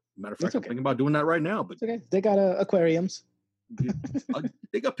floor. Matter of fact, I'm thinking about doing that right now. But it's okay. They got aquariums.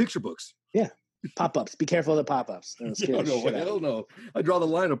 They got picture books. Yeah, pop-ups. Be careful of the pop-ups. Hell no. I draw the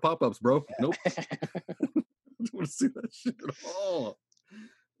line of pop-ups, bro. Yeah. Nope. I don't want to see that shit at all.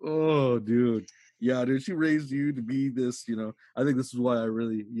 Oh, dude. Yeah, dude. She raised you to be this. I think this is why I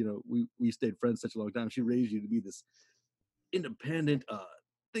really, we stayed friends such a long time. She raised you to be this independent,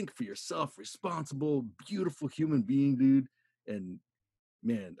 think for yourself, responsible, beautiful human being, dude. And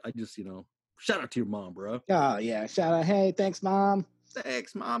man, I just, shout out to your mom, bro. Oh yeah, shout out. Hey, thanks, mom.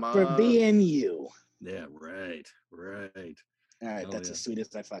 Thanks, mama, for being you. Yeah, right. All right, that's the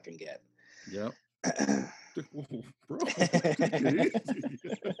sweetest I fucking get. Yep. Bro.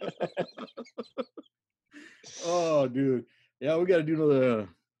 Oh, dude. Yeah, we got to do another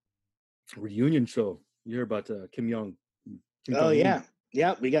reunion show. You hear about Kim Jong? Oh yeah.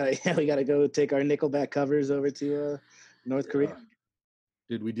 Yeah, we gotta go take our Nickelback covers over to North Korea.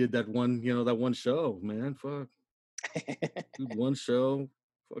 Dude, we did that one show, man. Fuck. Dude, one show.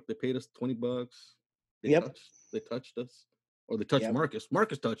 Fuck, they paid us $20. They touched us. Or they touched Marcus.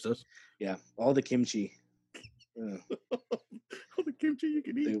 Marcus touched us. Yeah, all the kimchi. All the kimchi you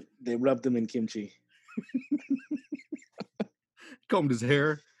can eat. They rubbed them in kimchi. Combed his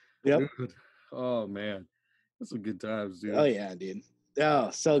hair. Yep. Dude. Oh man. That's some good times, dude. Oh yeah, dude.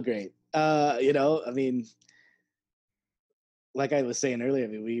 Oh, so great. I mean, like I was saying earlier, I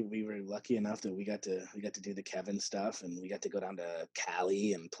mean, we were lucky enough that we got to do the Kevin stuff, and we got to go down to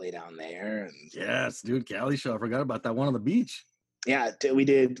Cali and play down there. And Yes, dude, Cali show. I forgot about that one on the beach. yeah, we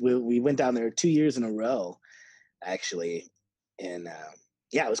did. We went down there 2 years in a row, actually, and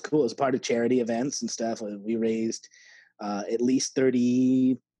yeah, it was cool. It was part of charity events and stuff. We raised at least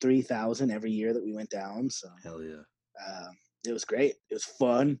 33,000 every year that we went down. So Hell yeah. it was great. It was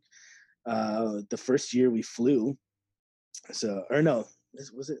fun. The first year we flew. So, or no,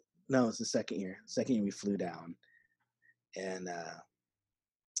 was it? No, it's the second year. Second year we flew down, and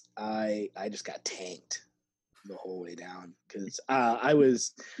I just got tanked the whole way down because I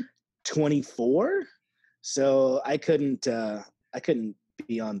was 24, so I couldn't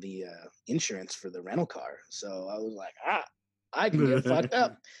be on the insurance for the rental car. So I was like, I can get fucked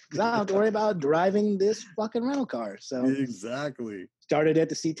up because I don't have to worry about driving this fucking rental car. So Exactly. started at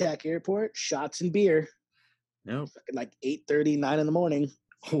the SeaTac airport, shots and beer. Yep. Like 8:30, 9 in the morning.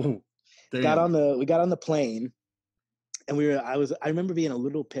 Oh, damn. We got on the plane, and I remember being a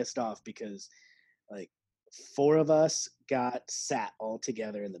little pissed off because like 4 of us got sat all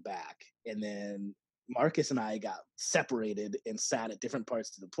together in the back, and then Marcus and I got separated and sat at different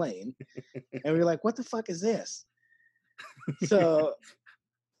parts of the plane, and we were like, "What the fuck is this?" So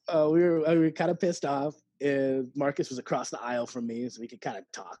we were kind of pissed off. Marcus was across the aisle from me, so we could kind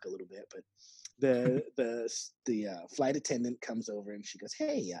of talk a little bit. But the flight attendant comes over and she goes,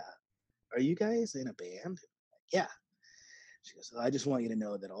 "Hey, are you guys in a band?" Like, yeah. She goes, "I just want you to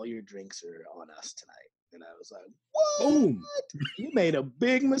know that all your drinks are on us tonight." And I was like, "What? Boom. You made a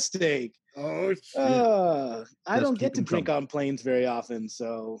big mistake." Oh shit. I Just don't keep get to 'em drink coming. on planes very often,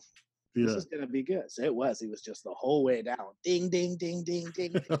 so this is gonna be good. So it was just the whole way down. Ding, ding, ding, ding,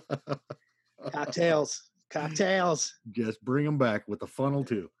 ding. Cocktails. Just bring them back with the funnel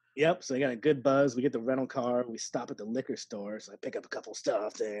too. Yep. So I got a good buzz. We get the rental car. We stop at the liquor store. So I pick up a couple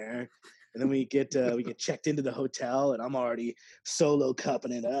stuff there, and then we get checked into the hotel, and I'm already solo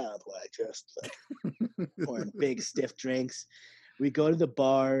cupping it up, like just pouring big stiff drinks. We go to the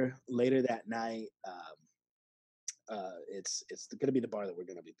bar later that night. It's going to be the bar that we're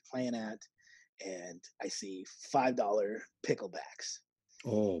going to be playing at, and I see $5 picklebacks.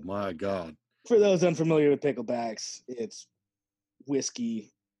 Oh my god. For those unfamiliar with picklebacks, it's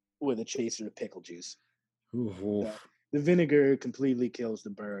whiskey with a chaser of pickle juice. Ooh. The vinegar completely kills the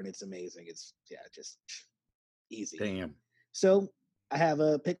burn. It's amazing. It's just easy. Damn. So I have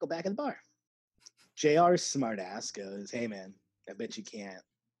a pickleback at the bar. JR's smart ass goes, "Hey man, I bet you can't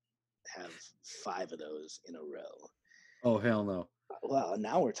have 5 of those in a row." Oh hell no. Well,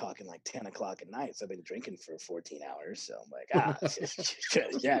 now we're talking like 10 o'clock at night. So I've been drinking for 14 hours. So I'm like, yeah,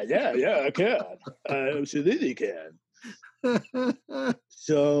 I can. I absolutely can.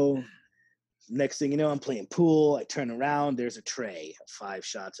 So next thing you know, I'm playing pool. I turn around. There's a tray, 5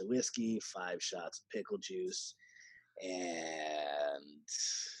 shots of whiskey, 5 shots of pickle juice. And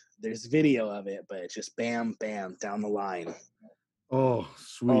there's video of it, but it's just bam, bam, down the line. Oh,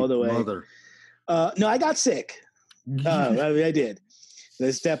 sweet all the way. mother. No, I got sick. I did. I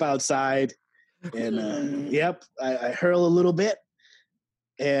step outside, and yep, I hurl a little bit,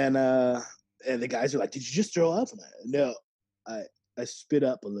 and the guys are like, "Did you just throw up?" I'm like, "No, I spit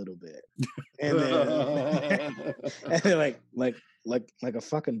up a little bit," and then and they're like a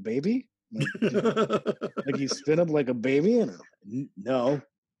fucking baby, like you spit up like a baby, and I'm like, "No."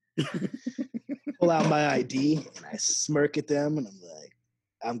 Pull out my ID and I smirk at them, and I'm like,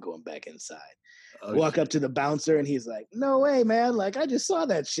 "I'm going back inside." Walk up to the bouncer, and he's like, "No way, man. Like, I just saw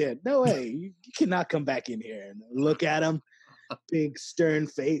that shit. No way. You cannot come back in here." And I look at him, big stern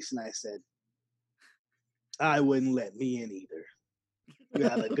face, and I said, "I wouldn't let me in either. You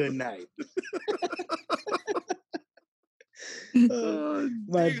have a good night."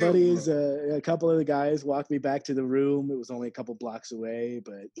 My buddies, a couple of the guys walked me back to the room. It was only a couple blocks away,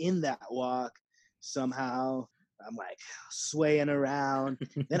 but in that walk, somehow I'm like swaying around.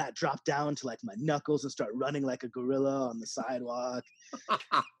 Then I drop down to like my knuckles and start running like a gorilla on the sidewalk.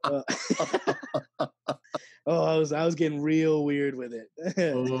 I was getting real weird with it.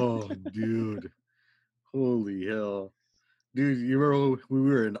 Oh, dude. Holy hell. Dude, you remember we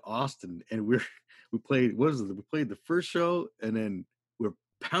were in Austin and we played, what is it? We played the first show and then we're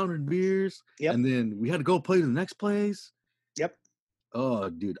pounding beers. Yep. And then we had to go play the next place. Yep. Oh,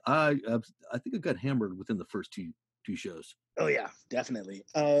 dude, I think I got hammered within the first two shows. Oh yeah, definitely.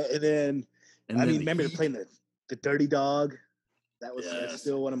 And then remember playing the Dirty Dog. That's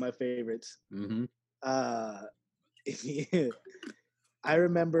still one of my favorites. Mm-hmm. I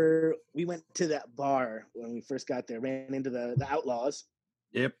remember we went to that bar when we first got there. Ran into the Outlaws.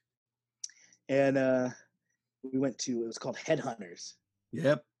 Yep. And we went to. It was called Headhunters,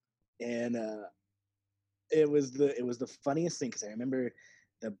 Yep. and it was the funniest thing because I remember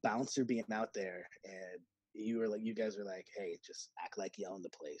the bouncer being out there, and you guys were like, hey, just act like you own the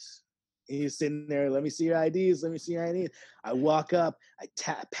place. He's sitting there, let me see your IDs, let me see your IDs. I walk up, I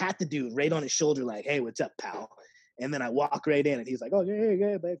pat the dude right on his shoulder, like, hey, what's up, pal? And then I walk right in, and he's like, oh,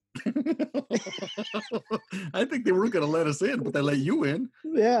 yeah, babe. I think they weren't going to let us in, but they let you in.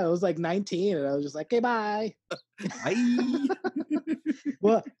 Yeah, I was like 19, and I was just like, okay, bye. Bye.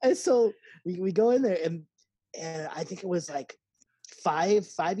 Well, and so we go in there, and I think it was like 5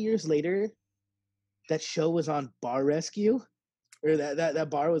 years later, that show was on Bar Rescue. Or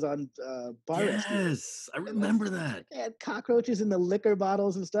that bar was on Bar Rescue. Yes, I remember that. They had cockroaches in the liquor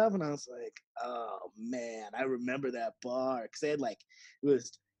bottles and stuff, and I was like, "Oh man, I remember that bar because they had like it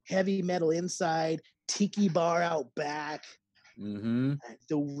was heavy metal inside, tiki bar out back. Mm-hmm.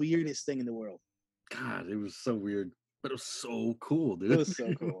 The weirdest thing in the world. God, it was so weird, but it was so cool, dude. It was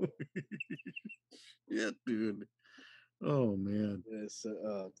so cool. Yeah, dude. Oh man,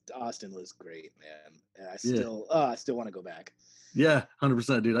 Austin was great, man. And I still want to go back. Yeah,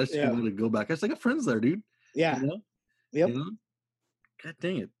 100%, dude. I still want to go back. I still got friends there, dude. Yeah. You know? Yep. You know? God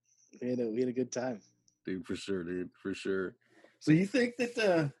dang it. We had a good time. Dude, for sure, dude. For sure. So you think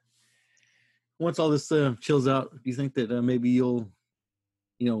that once all this chills out, do you think that maybe you'll,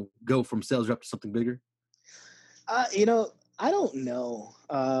 go from sales rep to something bigger? I don't know.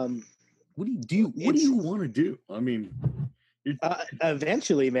 What do you want to do? I mean,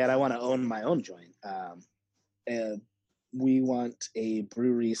 eventually, man, I want to own my own joint. And we want a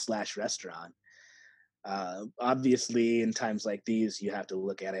brewery / restaurant. Obviously, in times like these, you have to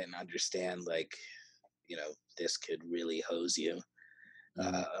look at it and understand, like, this could really hose you.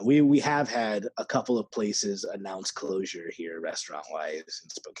 We have had a couple of places announce closure here, restaurant wise, in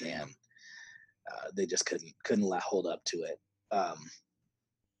Spokane. They just couldn't hold up to it.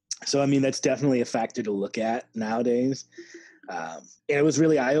 So I mean, that's definitely a factor to look at nowadays. And it was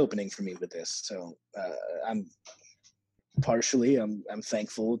really eye opening for me with this. So I'm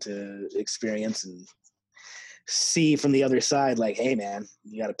thankful to experience and see from the other side, like, hey man,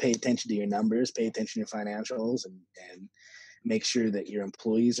 you got to pay attention to your numbers, pay attention to your financials, and make sure that your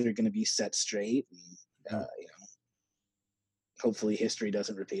employees are going to be set straight. And, hopefully history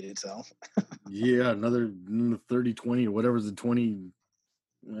doesn't repeat itself. Yeah, another 30, 20 or whatever's the 20,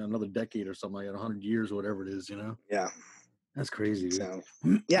 another decade or something like that, 100 years or whatever it is, Yeah. That's crazy, dude. So,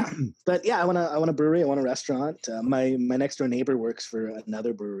 yeah, but yeah, I want a brewery. I want a restaurant. My next door neighbor works for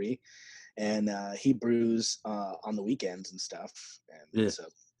another brewery, and he brews on the weekends and stuff. And so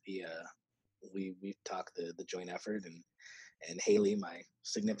we've talked the joint effort, and Haley, my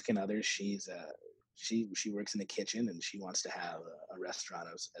significant other, she works in the kitchen, and she wants to have a restaurant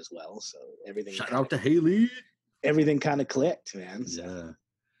as well. So everything. Shout out to Haley. Everything kind of clicked, man. So. Yeah.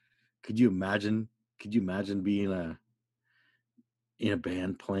 Could you imagine being in a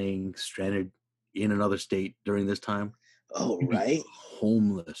band playing stranded in another state during this time? Oh, right.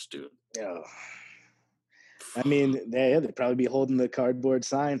 Homeless, dude. Yeah. I mean, they'd probably be holding the cardboard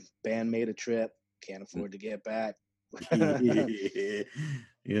sign. Band made a trip. Can't afford to get back.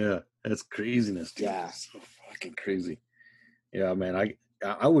 Yeah, that's craziness, dude. Yeah. So fucking crazy. Yeah, man.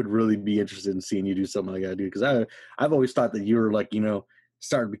 I would really be interested in seeing you do something like that, dude. Because I've always thought that you were like,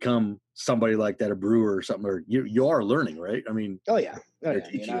 starting to become somebody like that, a brewer or something. Or you are learning, right? I mean, oh yeah.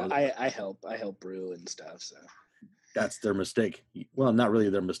 I help brew and stuff. So that's their mistake. Well, not really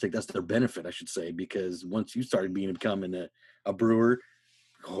their mistake. That's their benefit, I should say, because once you started becoming a brewer,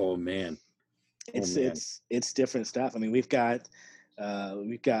 oh man, it's different stuff. I mean, we've got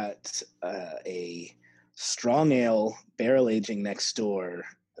a strong ale barrel aging next door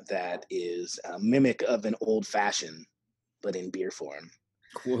that is a mimic of an old fashioned, but in beer form.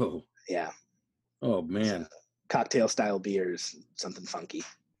 Whoa. Yeah. Oh man. Cocktail style beers, something funky.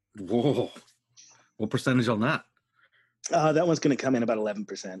 Whoa. What percentage on that? That one's going to come in about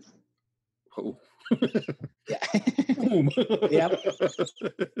 11%. Oh. Yeah. Boom. Yep.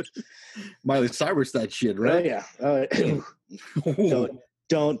 Miley Cyrus, that shit, right? Oh yeah.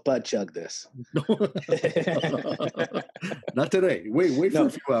 Don't butt chug this. Not today. Wait for a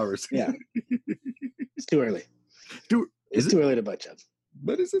few hours. Yeah. It's too early. It's too early to butt chug.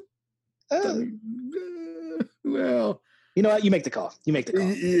 But is it? Well, you know what? You make the call. Yeah.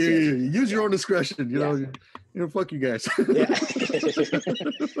 Use your own discretion. You know, fuck you guys. Yeah.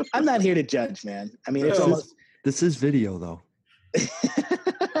 I'm not here to judge, man. I mean, it's almost. This is video, though.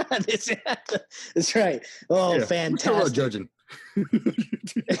 That's right. Oh, yeah. Fantastic. We're judging.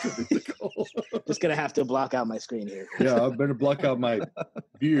 Just gonna have to block out my screen here. Yeah, I better block out my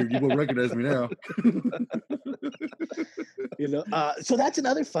beard. You won't recognize me now. So that's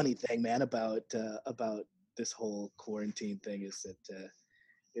another funny thing, man, about this whole quarantine thing is that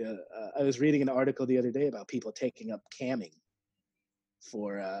I was reading an article the other day about people taking up camming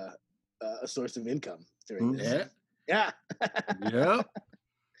for a source of income during this. Yeah. Yeah.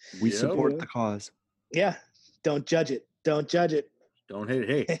 We support the cause. Yeah. Don't judge it. Don't judge it. Don't hate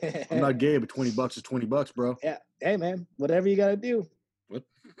it. Hey, I'm not gay, but $20 is $20, bro. Yeah. Hey, man, whatever you got to do. What?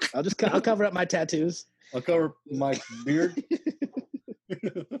 I'll cover up my tattoos. I'll cover my beard.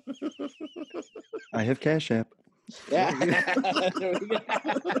 I have Cash App. Yeah. There we go.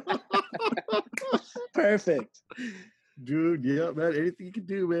 Perfect. Dude, yeah, man. Anything you can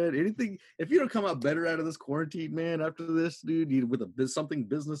do, man. Anything. If you don't come out better out of this quarantine, man, after this, dude, you with something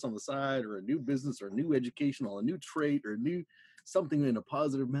business on the side, or a new business, or a new educational, a new trait, or something in a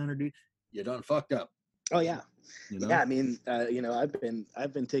positive manner, dude, you done fucked up. Oh yeah. Yeah. I mean, I've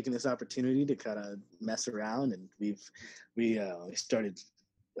been taking this opportunity to kind of mess around, and we started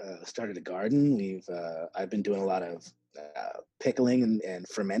a garden. I've been doing a lot of pickling and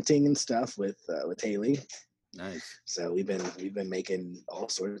fermenting and stuff with Haley. Nice. So we've been making all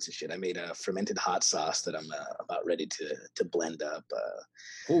sorts of shit. I made a fermented hot sauce that I'm about ready to blend up.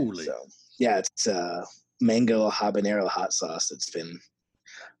 Holy. So yeah, it's mango habanero hot sauce that's been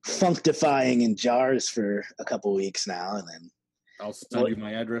functifying in jars for a couple weeks now, and then I'll send you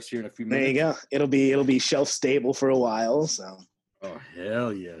my address here in a few minutes. There you go. It'll be shelf stable for a while. So. Oh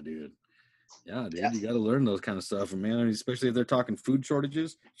hell yeah, dude. Yeah, dude, you got to learn those kind of stuff, and man, especially if they're talking food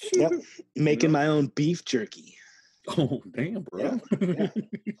shortages. Yep, making my own beef jerky. Oh damn, bro! Yeah.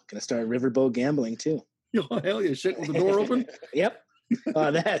 Gonna start riverboat gambling too. Oh hell yeah, shit with the door open. Yep.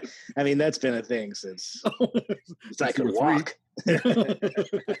 That's been a thing since I could walk.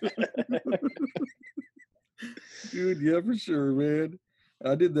 Dude, yeah, for sure, man.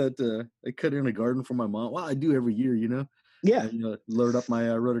 I did that. I cut in a garden for my mom. Well, I do every year, Yeah. And, load up my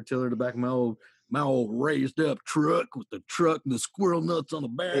rototiller in the back of my old raised up truck with the truck and the squirrel nuts on the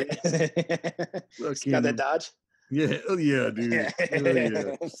back. Got that Dodge? Yeah, oh yeah, dude.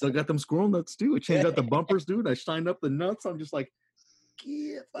 Yeah. Still got them squirrel nuts too. I changed out the bumpers, dude. I shined up the nuts. I'm just like,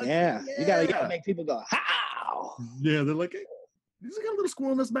 yeah. You gotta make people go, how? Yeah, they're like, hey, you got a little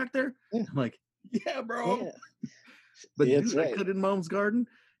squirrel nuts back there? Yeah. I'm like, yeah, bro. Yeah. But dude, right. I cut in mom's garden.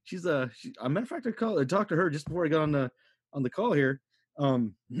 She's a matter of fact, I talked to her just before I got on the call here.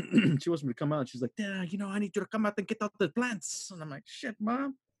 She wants me to come out. She's like, yeah, I need you to come out and get out the plants. And I'm like, shit,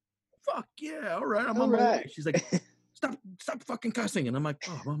 mom. Fuck yeah, all right, I'm on my way. She's like, stop fucking cussing. And I'm like,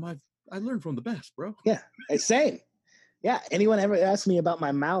 oh, mom, I learned from the best, bro. Yeah, same. Yeah, anyone ever asked me about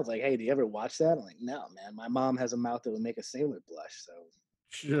my mouth? Like, hey, do you ever watch that? I'm like, no, man. My mom has a mouth that would make a sailor blush. So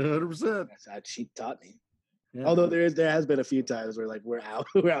 100%. She taught me. Yeah. Although there has been a few times where like we're out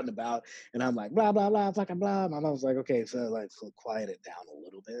and about, and I'm like blah blah blah fucking blah. My mom's like, okay, so quiet it down a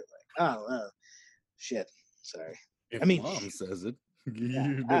little bit. Like, oh shit, sorry. If mom says it.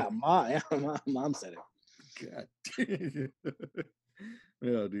 Mom said it. God.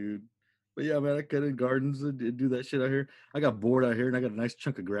 Yeah, dude. But yeah, man, I cut in gardens and do that shit out here. I got bored out here, and I got a nice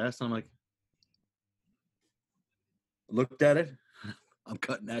chunk of grass. And I'm like, looked at it. I'm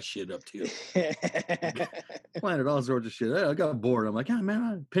cutting that shit up too. Planted all sorts of shit. I got bored. I'm like, yeah,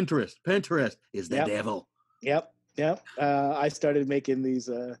 man, Pinterest is the devil. Yep. I started making these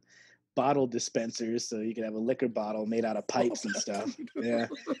bottle dispensers so you can have a liquor bottle made out of pipes and stuff. Yeah.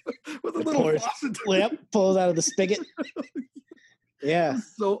 With a little faucet. Yep, pulls out of the spigot. Yeah.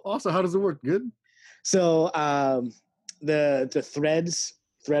 So awesome. How does it work? Good? So the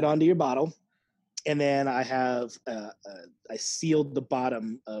thread onto your bottle. And then I have I sealed the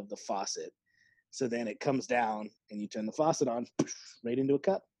bottom of the faucet, so then it comes down and you turn the faucet on, right into a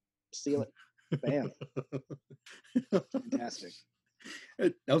cup, seal it, bam, fantastic.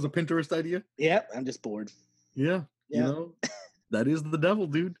 That was a Pinterest idea. Yep, I'm just bored. Yeah. That is the devil,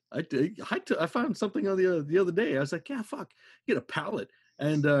 dude. I found something on the other day. I was like, yeah, fuck, get a pallet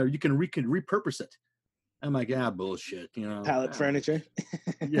and you can repurpose it. I'm like, bullshit, Pallet furniture.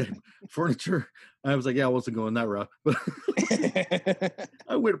 Yeah, furniture. I was like, I wasn't going that route. But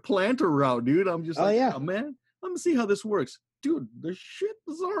I went planter route, dude. I'm just man, let me see how this works. Dude, the shit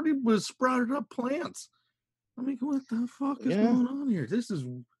was sprouted up plants. I'm like, what the fuck is going on here? This is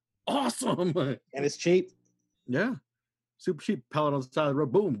awesome. And it's cheap. Yeah. Super cheap. Pallet on the side of the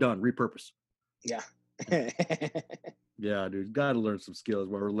road. Boom, done. Repurpose. Yeah. Yeah, dude, got to learn some skills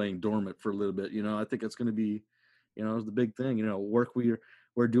while we're laying dormant for a little bit. I think it's going to be You know, it was the big thing. You know, work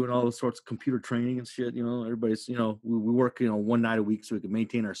we're doing all sorts of computer training and shit. You know, everybody's, you know, we work, you know, one night a week so we can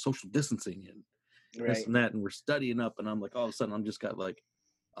maintain our social distancing and this and that. And we're studying up. And I'm like, all of a sudden, I'm just got like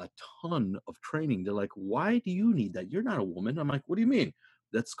a ton of training. They're like, why do you need that? You're not a woman. I'm like, what do you mean?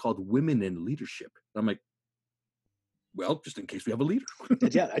 That's called women in leadership. I'm like, well, just in case we have a leader.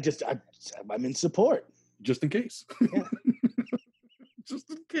 Yeah, I'm in support. Just in case. Yeah. Just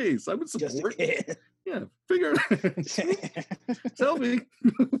in case. I'm in Just in support. case. Yeah, figure it. Tell me.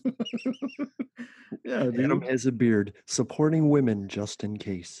 Yeah, dude. Adam has a beard, supporting women just in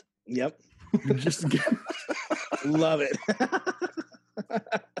case. Yep. Just in case. Love it.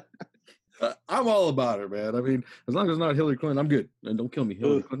 I'm all about it, man. I mean, as long as it's not Hillary Clinton, I'm good. And don't kill me,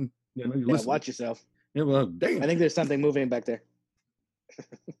 Hillary Clinton. You know, Yeah, watch yourself. Yeah, well, damn. I think there's something moving back there.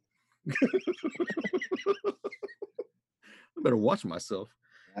 I better watch myself.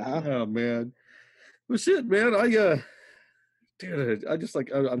 Uh-huh. Oh man. Well, shit, man. Dude, I just like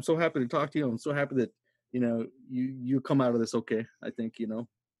I'm so happy to talk to you. I'm so happy that you know you come out of this okay. I think you know.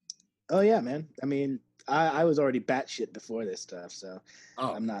 Oh yeah, man. I mean, I was already batshit before this stuff, so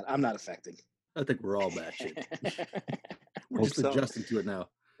I'm not affected. I think we're all batshit. We're Hope just so. adjusting to it now.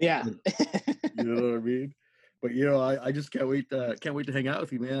 Yeah. You know what I mean? But you know, I just can't wait to hang out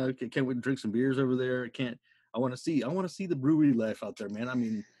with you, man. I can't wait to drink some beers over there. I want to see the brewery life out there, man. I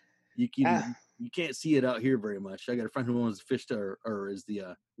mean, you can't see it out here very much. I got a friend who owns Fishtail or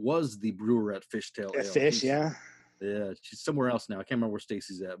was the brewer at Fishtail Ale. Fish, yeah. Yeah, she's somewhere else now. I can't remember where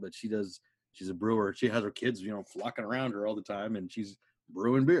Stacy's at, but she's a brewer. She has her kids, you know, flocking around her all the time, and she's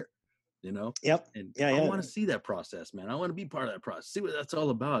brewing beer, you know? Yep. And yeah. I want to see that process, man. I want to be part of that process. See what that's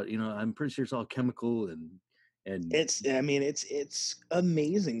all about. You know, I'm pretty sure it's all chemical and it's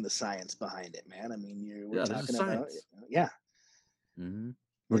amazing the science behind it, man. I mean, we're talking about it. Yeah. Mm-hmm.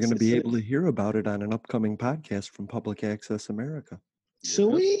 We're going to be able to hear about it on an upcoming podcast from Public Access America.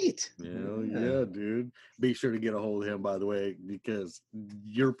 Sweet. Yeah, dude. Be sure to get a hold of him, by the way, because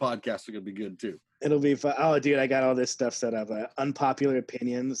your podcasts are going to be good too. It'll be fun. Oh, dude, I got all this stuff set up. Unpopular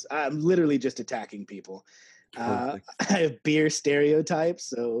opinions. I'm literally just attacking people. I have beer stereotypes.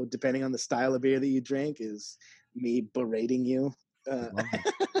 So depending on the style of beer that you drink is me berating you.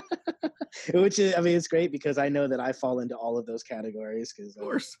 Which is, I mean, it's great because I know that I fall into all of those categories because of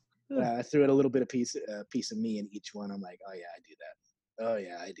course. I threw in a little bit of piece of me in each one. I'm like, oh yeah, I do that. Oh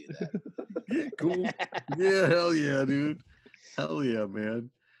yeah, I do that. Yeah, cool. Yeah, hell yeah, dude. Hell yeah, man.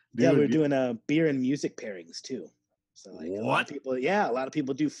 Dude, yeah, we're doing beer and music pairings too. So like what? A lot of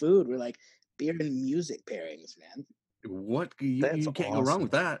people do food. We're like beer and music pairings, man. What? You can't go wrong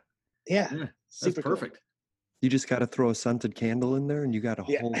with that. Yeah, that's super perfect. Cool. You just got to throw a scented candle in there, and you got a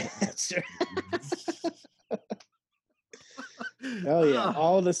whole. That's right. Oh yeah,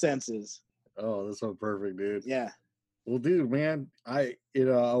 all the senses. Oh, that's so perfect, dude. Yeah. Well, dude, man, I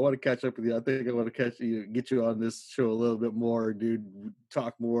want to catch up with you. I think I want to get you on this show a little bit more, dude.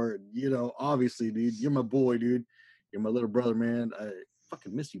 Talk more. You know, obviously, dude, you're my boy, dude. You're my little brother, man. I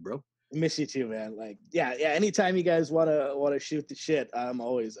fucking miss you, bro. Miss you too, man. Like, yeah. Anytime you guys wanna shoot the shit, I'm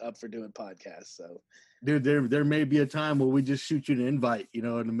always up for doing podcasts. So, dude, there may be a time where we just shoot you an invite, you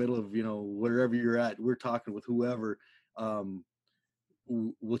know, in the middle of wherever you're at. We're talking with whoever.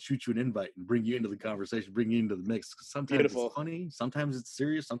 We'll shoot you an invite and bring you into the conversation, bring you into the mix. Sometimes it's funny, sometimes it's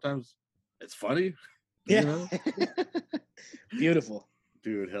serious, sometimes it's funny. Yeah. You know? Beautiful.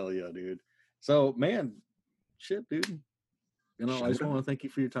 Dude, hell yeah, dude. So, man, shit, dude. You know, I just want to thank you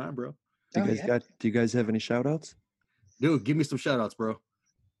for your time, bro. Do you guys have any shout outs? Dude, give me some shout outs, bro.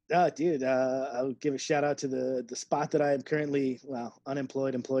 Oh, dude, I'll give a shout out to the spot that I am currently,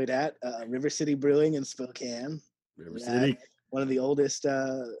 employed at, River City Brewing in Spokane. River City. One of the oldest,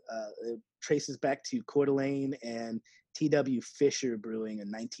 it traces back to Coeur d'Alene and T.W. Fisher Brewing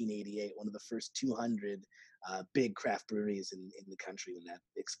in 1988, one of the first 200 big craft breweries in the country when that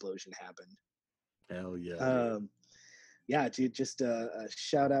explosion happened. Hell yeah. Yeah, dude, just a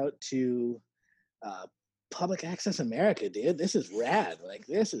shout out to Public Access America, dude. This is rad. Like,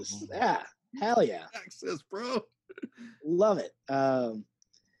 this is, hell yeah. Access, bro. Love it.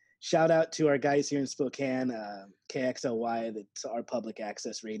 Shout out to our guys here in Spokane, KXLY, that's our public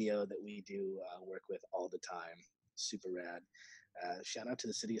access radio that we do work with all the time. Super rad. Shout out to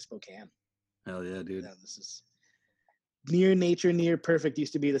the city of Spokane. Hell yeah, dude. Yeah, this is near nature, near perfect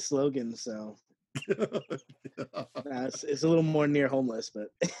used to be the slogan. So it's a little more near homeless, but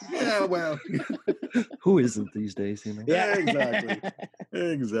yeah, well, who isn't these days, you know? Yeah,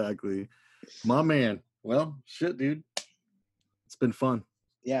 exactly. My man. Well, shit, dude. It's been fun.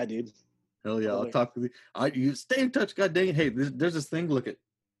 Yeah, dude. Hell yeah, I'll talk with you. You stay in touch, god dang it. Hey, there's this thing. Look at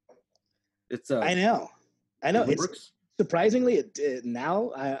it's I know. I know It it's works. surprisingly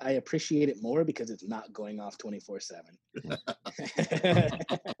now I appreciate it more because it's not going off 24/7.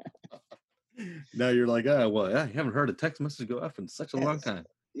 Now you're like, oh, well, I haven't heard a text message go off in such a long Yes. time.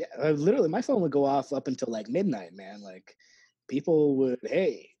 Yeah, literally, my phone would go off up until like midnight, man. Like people would,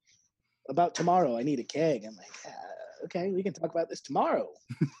 hey, about tomorrow, I need a keg. I'm like, okay, we can talk about this tomorrow.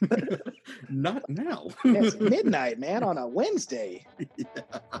 Not now. It's midnight, man, on a Wednesday.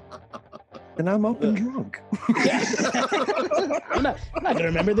 And I'm up and drunk. Yeah. I'm not gonna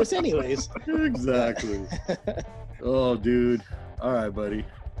remember this anyways. Exactly. Oh, dude. All right, buddy.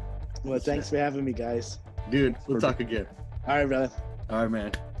 Well, thanks for having me, guys. Dude, we'll talk again. All right, brother. All right,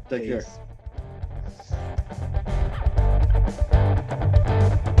 man. Take care. Peace.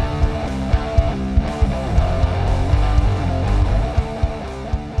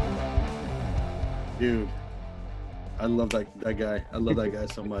 Dude, I love that guy. I love that guy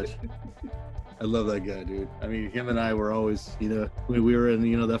so much. I love that guy, dude. I mean, him and I were always, when we were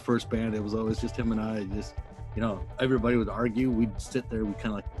in, that first band, it was always just him and I. Just, everybody would argue. We'd sit there. We kind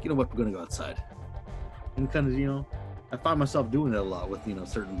of like, you know what, we're going to go outside. And kind of, I find myself doing that a lot with,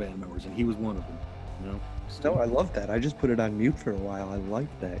 certain band members, and he was one of them, No, I love that. I just put it on mute for a while. I like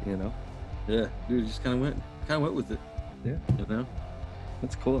that, Yeah, dude, just kind of went with it. Yeah.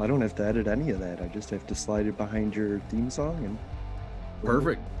 That's cool. I don't have to edit any of that. I just have to slide it behind your theme song and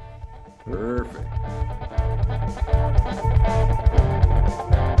Perfect.